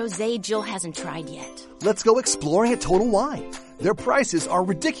find a rosé Jill hasn't tried yet. Let's go exploring at Total Wine. Their prices are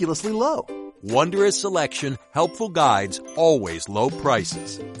ridiculously low. Wondrous selection, helpful guides, always low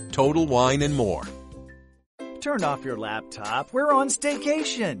prices. Total Wine and more. Turn off your laptop. We're on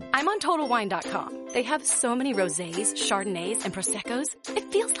staycation. I'm on TotalWine.com. They have so many rosés, Chardonnays, and Prosecco's.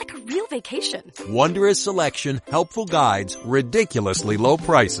 It feels like a real vacation. Wondrous selection, helpful guides, ridiculously low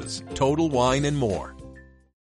prices. Total Wine and more.